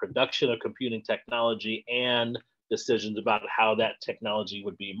of the production of computing technology and decisions about how that technology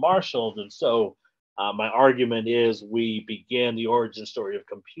would be marshaled. And so my argument is we began the origin story of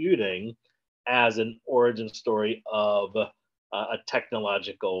computing as an origin story of a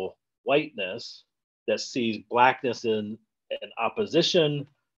technological whiteness that sees Blackness in opposition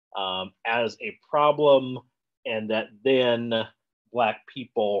as a problem, and that then Black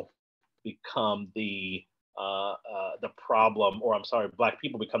people become the problem, or I'm sorry, Black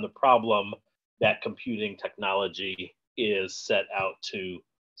people become the problem that computing technology is set out to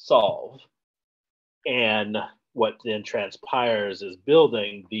solve. And what then transpires is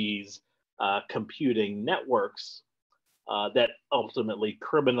building these computing networks that ultimately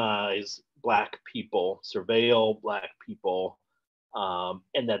criminalize Black people, surveil Black people,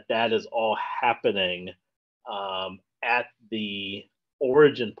 and that is all happening at the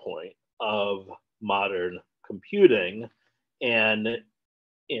origin point of modern computing, and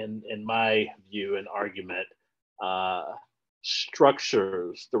in my view and argument,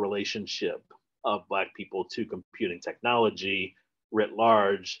 structures the relationship of Black people to computing technology writ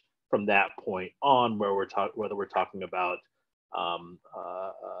large from that point on, where whether we're talking about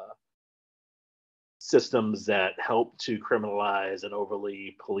systems that help to criminalize and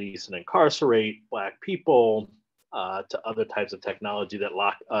overly police and incarcerate Black people, to other types of technology that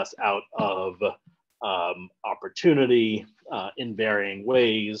lock us out of opportunity in varying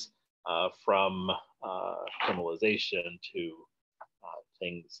ways, from criminalization to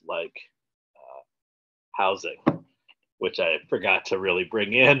things like housing, which I forgot to really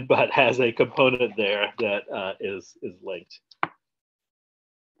bring in, but has a component there that is linked.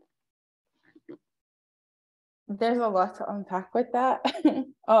 There's a lot to unpack with that.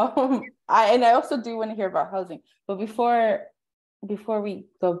 I also do want to hear about housing, but before we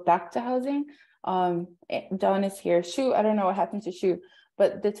go back to housing, John is here. Shu, I don't know what happened to Shu,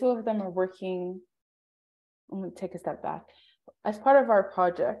 but the two of them are working. I'm going to take a step back. As part of our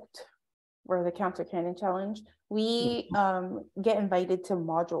project, or the Counter Canon Challenge, we get invited to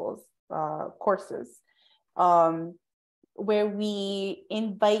modules, courses, where we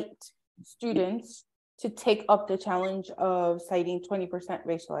invite students to take up the challenge of citing 20%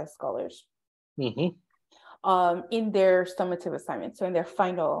 racialized scholars in their summative assignments, so in their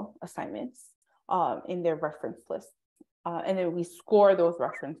final assignments, in their reference list. And then we score those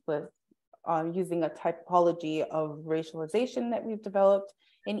reference lists using a typology of racialization that we've developed.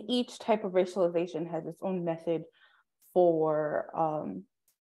 And each type of racialization has its own method for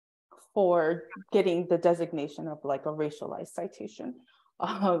getting the designation of like a racialized citation.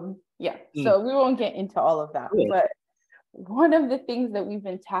 So we won't get into all of that, but one of the things that we've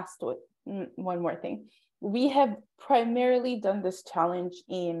been tasked with, one more thing, we have primarily done this challenge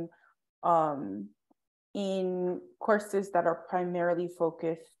in courses that are primarily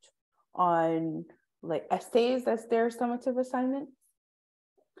focused on like essays as their summative assignments.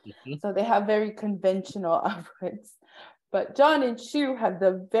 So they have very conventional outputs, but John and Shu have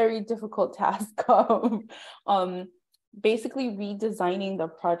the very difficult task of basically redesigning the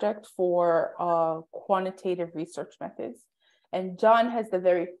project for quantitative research methods. And John has the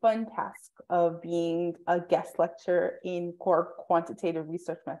very fun task of being a guest lecturer in core quantitative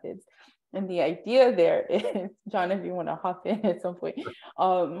research methods. And the idea there is, John, if you want to hop in at some point,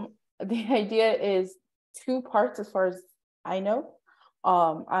 the idea is two parts as far as I know.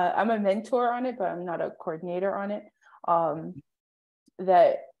 I'm a mentor on it, but I'm not a coordinator on it.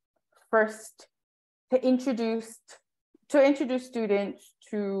 That first, to introduce students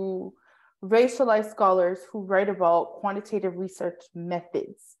to racialized scholars who write about quantitative research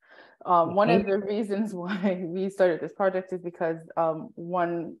methods. One of the reasons why we started this project is because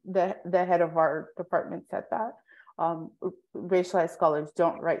the head of our department said that racialized scholars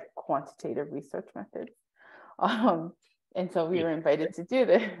don't write quantitative research methods. And so we were invited to do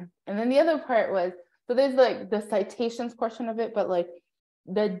this. And then the other part was, so there's like the citations portion of it, but like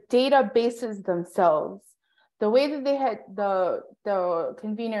the databases themselves, the way that they had the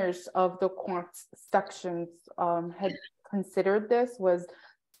conveners of the quant sections had considered this was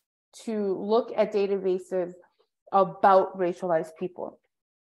to look at databases about racialized people.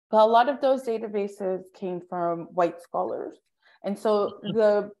 But a lot of those databases came from white scholars. And so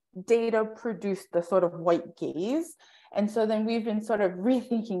the data produced the sort of white gaze. And so then we've been sort of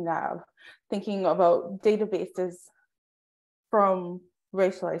rethinking that, thinking about databases from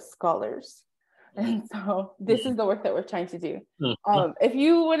racialized scholars. And so this is the work that we're trying to do. If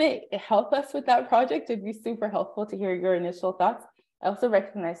you want to help us with that project, it'd be super helpful to hear your initial thoughts. I also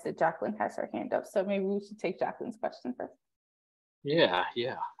recognize that Jacqueline has her hand up, so maybe we should take Jacqueline's question first. Yeah,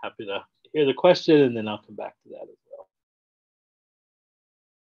 happy to hear the question, and then I'll come back to that as well.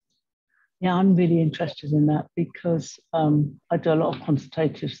 Yeah, I'm really interested in that because I do a lot of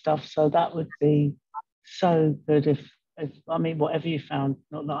quantitative stuff, so that would be so good if I mean, whatever you found,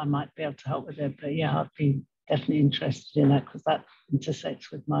 not that I might be able to help with it, but yeah, I'd be definitely interested in that because that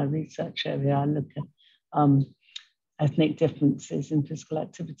intersects with my research area. I look at ethnic differences in physical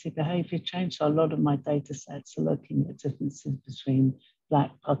activity behavior change. So a lot of my data sets are looking at differences between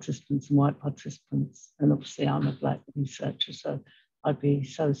Black participants and white participants. And obviously I'm a Black researcher, so I'd be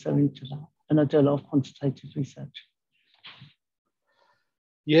so into that. And I do a lot of quantitative research.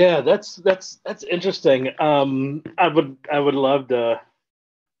 Yeah, that's interesting. I would love to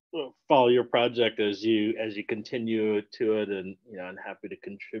follow your project as you continue to it, and I'm happy to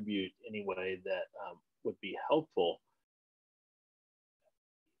contribute any way that would be helpful.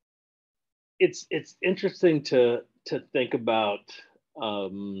 It's interesting to think about.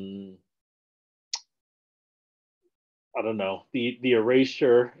 I don't know, the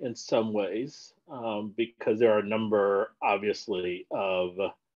erasure in some ways, because there are a number, obviously, of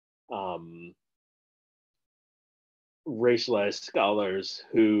racialized scholars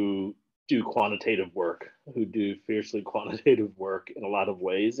who do quantitative work, who do fiercely quantitative work in a lot of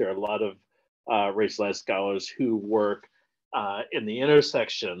ways. There are a lot of racialized scholars who work in the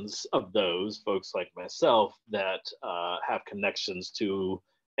intersections of those folks like myself that have connections to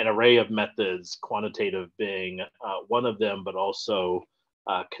an array of methods, quantitative being one of them, but also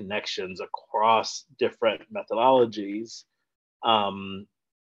connections across different methodologies.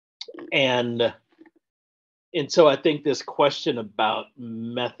 And so I think this question about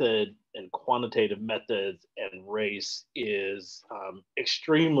method and quantitative methods and race is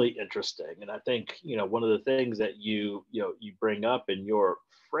extremely interesting. And I think, one of the things that you bring up in your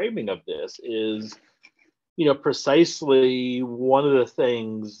framing of this is, precisely one of the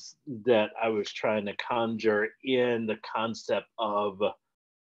things that I was trying to conjure in the concept of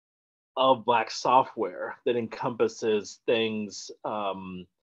Black software that encompasses things that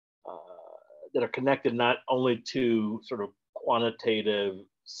are connected not only to sort of quantitative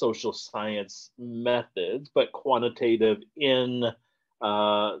social science methods, but quantitative in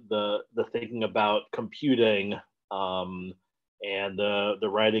the thinking about computing and the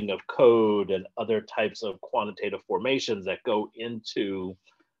writing of code and other types of quantitative formations that go into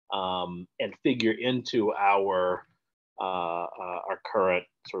and figure into our current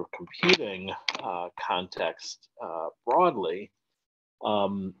sort of computing context broadly,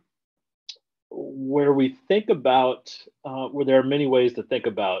 where we think about, where there are many ways to think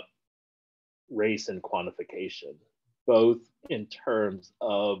about race and quantification, both in terms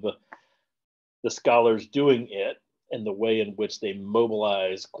of the scholars doing it and the way in which they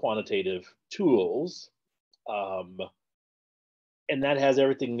mobilize quantitative tools. And that has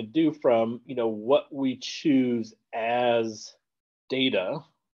everything to do from, what we choose as data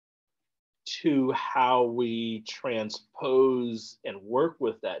to how we transpose and work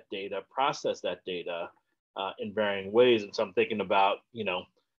with that data, process that data in varying ways. And so I'm thinking about,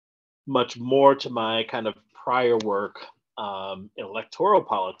 much more to my kind of prior work in electoral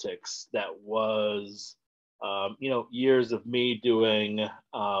politics that was years of me doing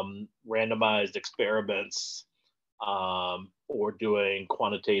randomized experiments or doing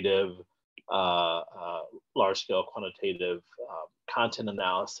quantitative, large-scale quantitative content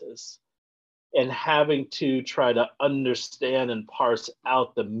analysis, and having to try to understand and parse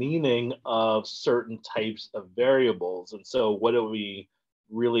out the meaning of certain types of variables. And so what do we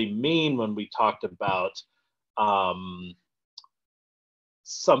really mean when we talked about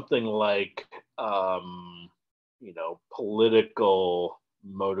something like political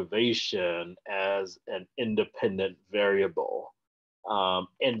motivation as an independent variable,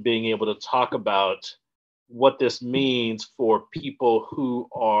 and being able to talk about what this means for people who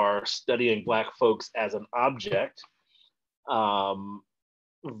are studying Black folks as an object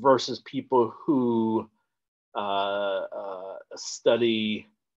versus people who study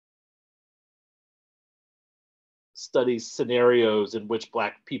scenarios in which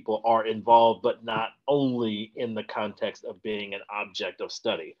Black people are involved, but not only in the context of being an object of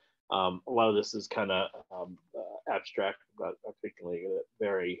study. A lot of this is kind of abstract, but articulating it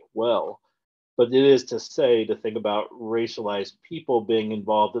very well. But it is to think about racialized people being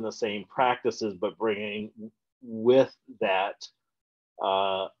involved in the same practices, but bringing with that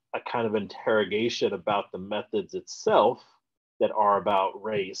a kind of interrogation about the methods itself that are about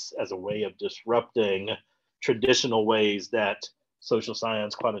race as a way of disrupting traditional ways that social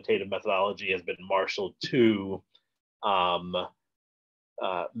science quantitative methodology has been marshaled to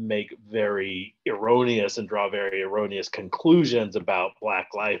make very erroneous and draw very erroneous conclusions about Black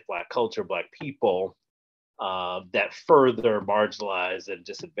life, Black culture, Black people that further marginalize and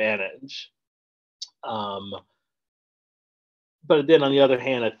disadvantage. But then on the other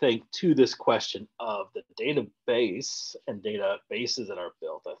hand, I think to this question of the database and databases that are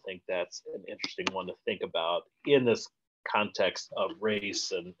built, I think that's an interesting one to think about in this context of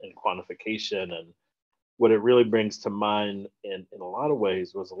race and quantification. And what it really brings to mind in a lot of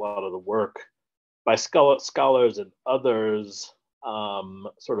ways was a lot of the work by scholars and others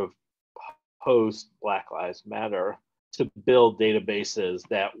sort of post Black Lives Matter to build databases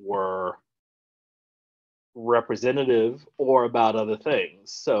that were representative or about other things.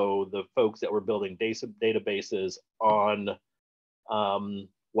 So the folks that were building databases on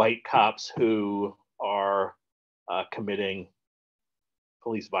white cops who are committing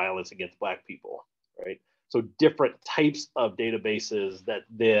police violence against Black people, right? So different types of databases that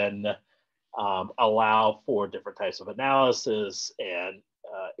then allow for different types of analysis and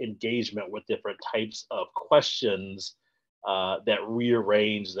engagement with different types of questions that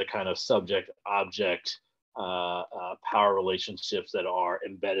rearrange the kind of subject-object power relationships that are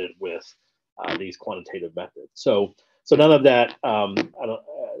embedded with these quantitative methods. So none of that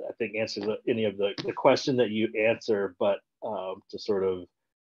I think answers any of the question that you answer, but to sort of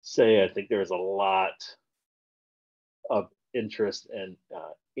say I think there's a lot of interest and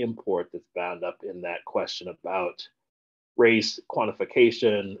import that's bound up in that question about race,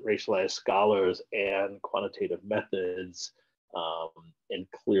 quantification, racialized scholars, and quantitative methods, and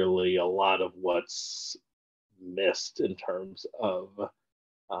clearly a lot of what's missed in terms of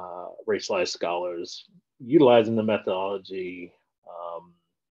racialized scholars utilizing the methodology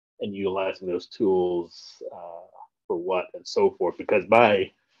and utilizing those tools for what and so forth. Because my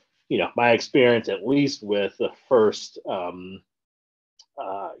experience, at least with the first 10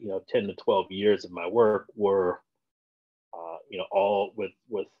 to 12 years of my work, were all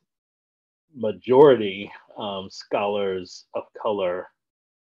with majority scholars of color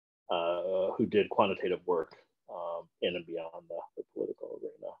who did quantitative work in and beyond the political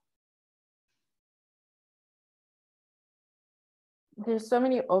arena. There's so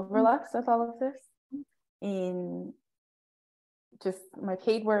many overlaps with all of this in just my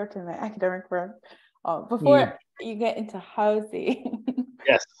paid work and my academic work. Before you get into housing,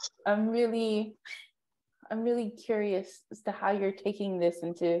 yes, I'm really curious as to how you're taking this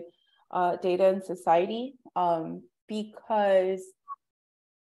into data and society, because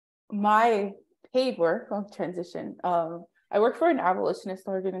my paid work on transition, I work for an abolitionist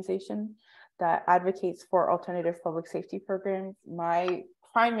organization that advocates for alternative public safety programs. My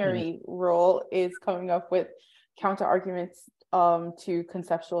primary role is coming up with counter arguments to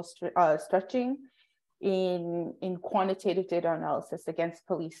conceptual stretching in quantitative data analysis against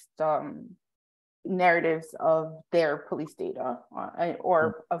police narratives of their police data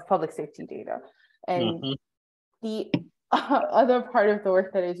or of public safety data. And the other part of the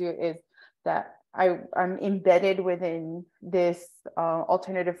work that I do is that I'm embedded within this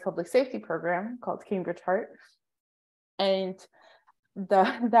alternative public safety program called Cambridge Heart. And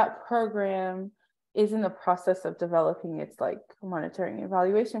that program is in the process of developing its monitoring and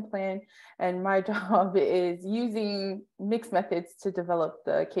evaluation plan. And my job is using mixed methods to develop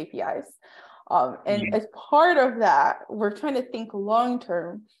the KPIs. And as part of that, we're trying to think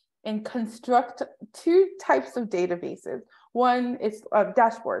long-term and construct two types of databases. One is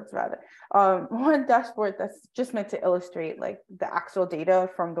dashboards, rather. One dashboard that's just meant to illustrate the actual data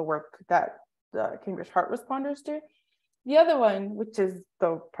from the work that the Cambridge Heart responders do. The other one, which is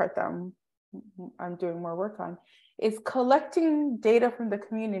the part that I'm doing more work on, is collecting data from the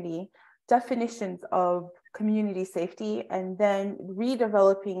community, definitions of community safety, and then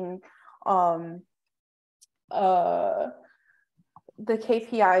redeveloping the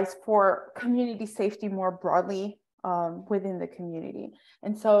KPIs for community safety more broadly within the community.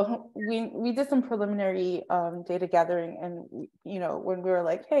 And so we did some preliminary data gathering, and when we were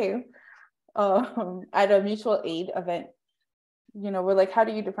like, hey, at a mutual aid event, we're like, how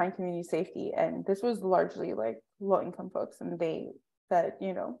do you define community safety? And this was largely like low-income folks, and they said,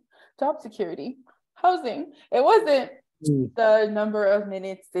 job security, housing. It wasn't the number of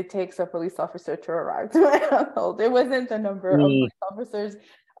minutes it takes a police officer to arrive to my household. It wasn't the number of police officers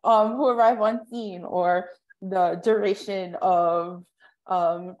who arrive on scene, or the duration of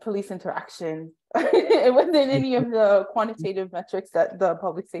police interaction. It wasn't any of the quantitative metrics that the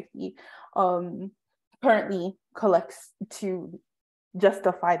public safety currently collects to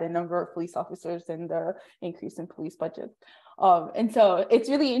justify the number of police officers and the increase in police budget. And so it's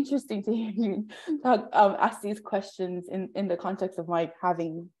really interesting to hear you ask these questions in the context of like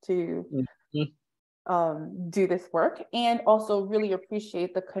having to do this work, and also really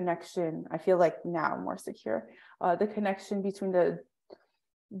appreciate the connection. I feel like now more secure, the connection between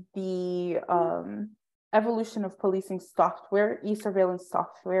the evolution of policing software, e-surveillance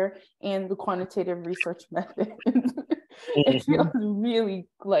software, and the quantitative research method. It feels really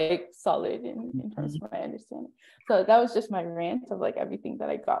like solid in terms of my understanding. So that was just my rant of like everything that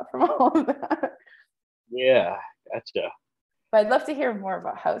I got from all of that. Yeah, gotcha. But I'd love to hear more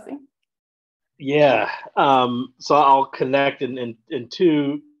about housing. Yeah, so I'll connect in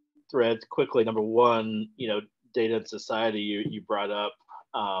two threads quickly. Number one, data and society you brought up,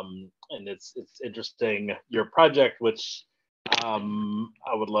 and it's interesting, your project, which I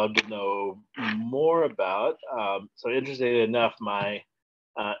would love to know more about. So interestingly enough, my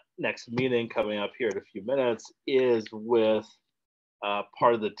next meeting coming up here in a few minutes is with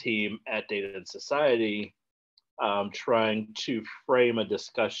part of the team at Data and Society, trying to frame a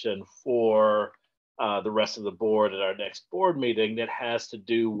discussion for the rest of the board at our next board meeting that has to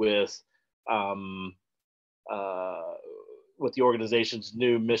do with the organization's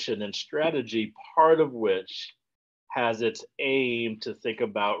new mission and strategy, part of which has its aim to think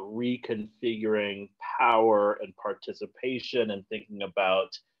about reconfiguring power and participation and thinking about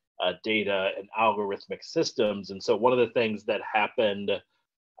data and algorithmic systems. And so one of the things that happened,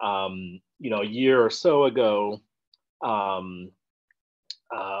 a year or so ago,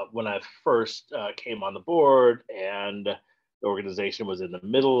 when I first came on the board and the organization was in the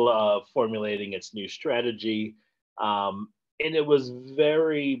middle of formulating its new strategy, and it was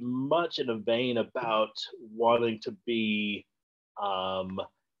very much in a vein about wanting to be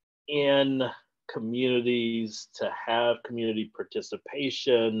in communities, to have community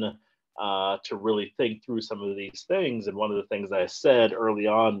participation, to really think through some of these things. And one of the things I said early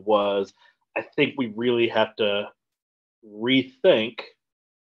on was, I think we really have to rethink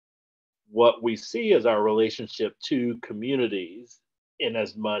what we see as our relationship to communities, in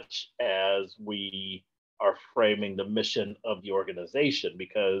as much as we are framing the mission of the organization,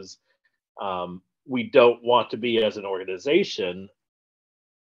 because we don't want to be, as an organization,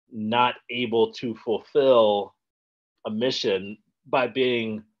 not able to fulfill a mission by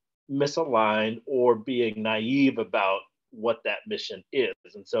being misaligned or being naive about what that mission is.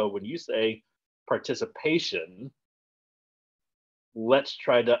 And so when you say participation, let's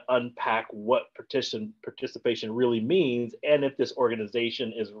try to unpack what participation really means, and if this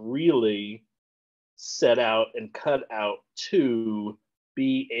organization is really set out and cut out to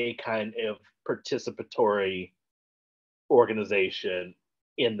be a kind of participatory organization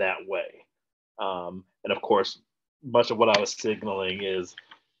in that way. And of course, much of what I was signaling is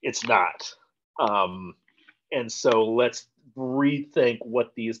it's not. And so let's rethink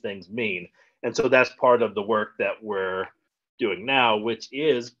what these things mean. And so that's part of the work that we're doing now, which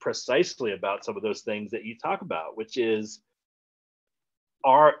is precisely about some of those things that you talk about, which is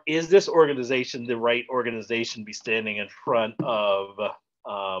this organization the right organization be standing in front of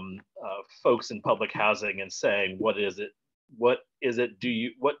folks in public housing and saying, what do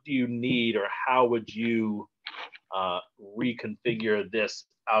you need, or how would you reconfigure this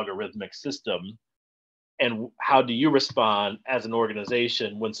algorithmic system, and how do you respond as an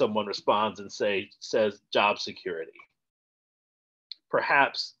organization when someone responds and says job security?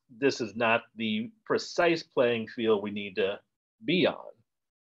 Perhaps this is not the precise playing field we need to be on.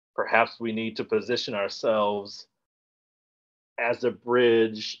 Perhaps we need to position ourselves as a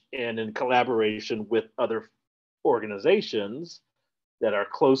bridge and in collaboration with other organizations that are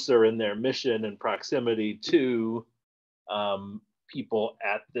closer in their mission and proximity to people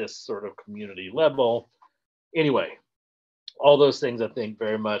at this sort of community level. Anyway, all those things I think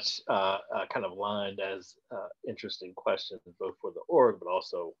very much kind of aligned as interesting questions, both for the org, but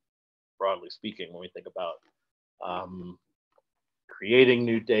also broadly speaking, when we think about creating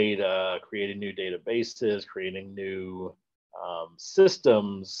new data, creating new databases, creating new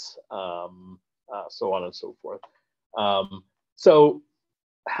systems, so on and so forth. So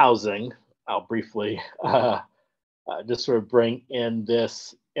housing, I'll briefly just sort of bring in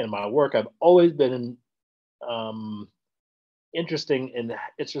this in my work. I've always been interested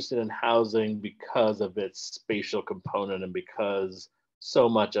in housing because of its spatial component and because so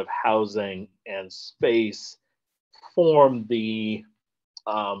much of housing and space form the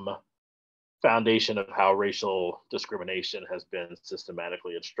foundation of how racial discrimination has been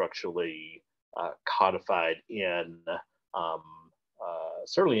systematically and structurally codified in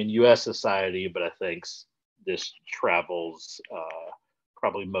certainly in U.S. society, but I think this travels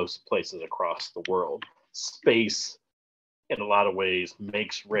probably most places across the world. Space, in a lot of ways,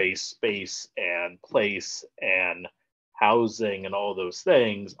 makes race. Space and place and housing and all those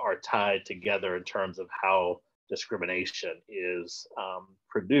things are tied together in terms of how discrimination is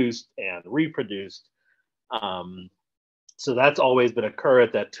produced and reproduced. So that's always been a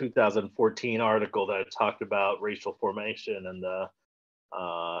current. That 2014 article that I talked about racial formation and the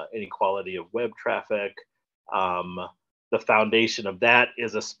inequality of web traffic. The foundation of that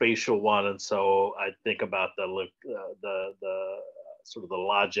is a spatial one, and so I think about the sort of the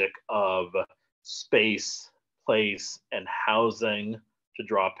logic of space, place, and housing to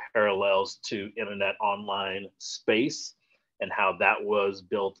draw parallels to internet online space and how that was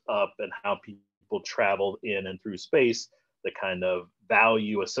built up and how people traveled in and through space, the kind of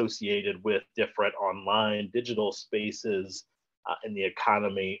value associated with different online digital spaces in the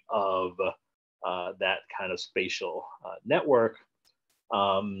economy of that kind of spatial network.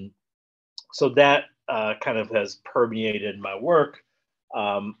 So that kind of has permeated my work.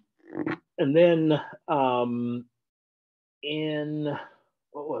 And then in,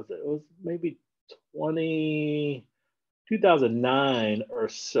 what was it? It was maybe 2009 or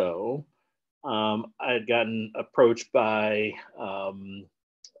so. I had gotten approached by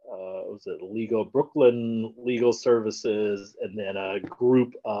was it Brooklyn Legal Services, and then a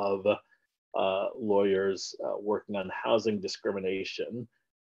group of lawyers working on housing discrimination.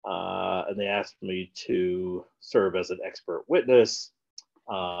 And they asked me to serve as an expert witness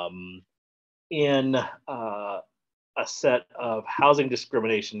in a set of housing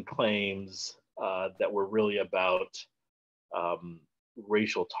discrimination claims that were really about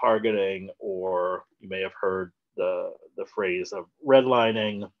racial targeting, or you may have heard the phrase of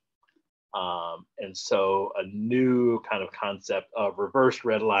redlining. And so a new kind of concept of reverse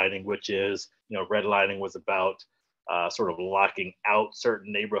redlining, which is, redlining was about sort of locking out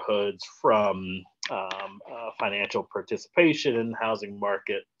certain neighborhoods from financial participation in the housing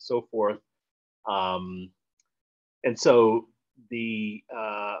market, so forth. And so the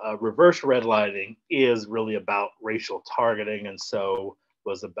reverse redlining is really about racial targeting, and so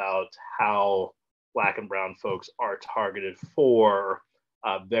was about how Black and brown folks are targeted for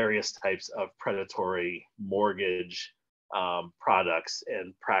various types of predatory mortgage products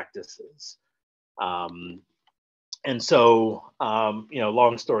and practices. And so,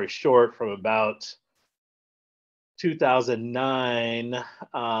 long story short, from about 2009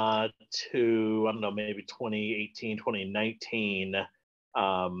 to, I don't know, maybe 2018, 2019,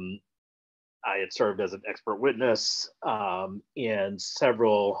 I had served as an expert witness in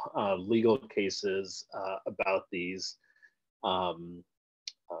several legal cases about these.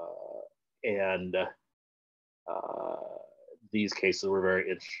 And these cases were very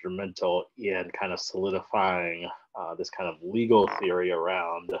instrumental in kind of solidifying this kind of legal theory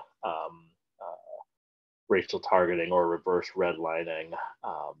around racial targeting or reverse redlining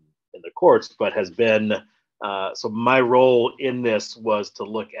in the courts, but has been, so my role in this was to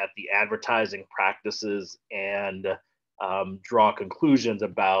look at the advertising practices and draw conclusions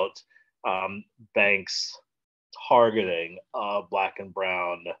about banks targeting of Black and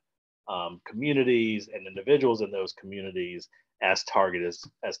brown communities and individuals in those communities as targets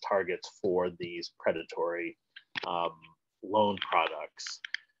for these predatory loan products.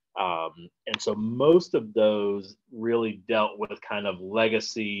 And so most of those really dealt with kind of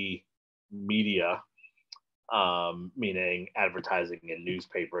legacy media, meaning advertising in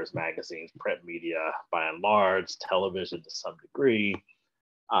newspapers, magazines, print media by and large, television to some degree.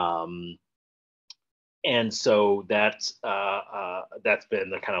 And so that's been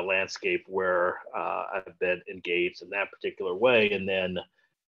the kind of landscape where I've been engaged in that particular way. And then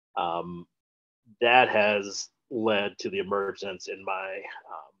that has led to the emergence in my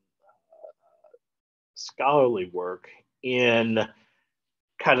scholarly work in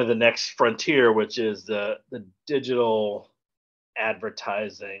kind of the next frontier, which is the digital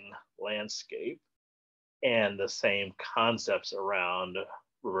advertising landscape. and the same concepts around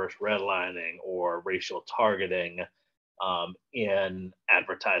reverse redlining or racial targeting in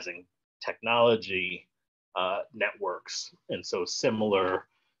advertising technology networks. And so similar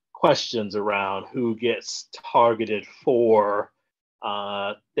questions around who gets targeted for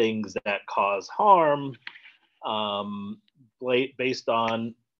things that cause harm based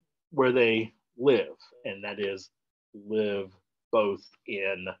on where they live, and that is live both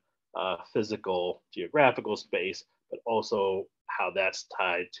in physical geographical space, but also how that's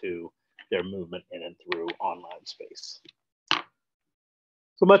tied to their movement in and through online space.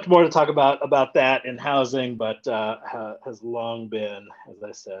 So much more to talk about that in housing, but has long been, as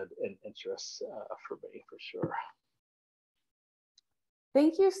I said, an interest for me, for sure.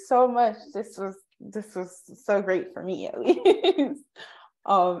 Thank you so much. This was so great for me, at least.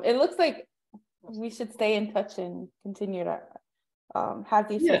 It looks like we should stay in touch and continue to have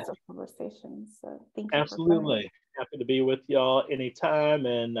these sorts of conversations. So thank you. Absolutely. Happy to be with y'all anytime,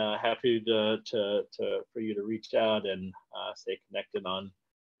 and happy for you to reach out and stay connected on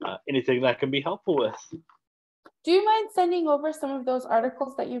anything that can be helpful with. Do you mind sending over some of those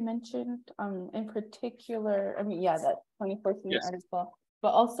articles that you mentioned, in particular? I mean, yeah, that 2014 article, but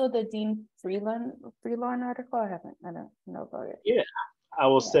also the Dean Freelon article. I don't know about it. Yeah, I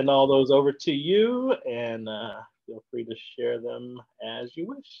will send all those over to you, and feel free to share them as you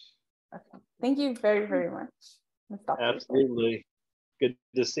wish. Okay. Thank you very, very much. Absolutely. Good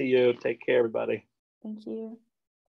to see you. Take care, everybody. Thank you.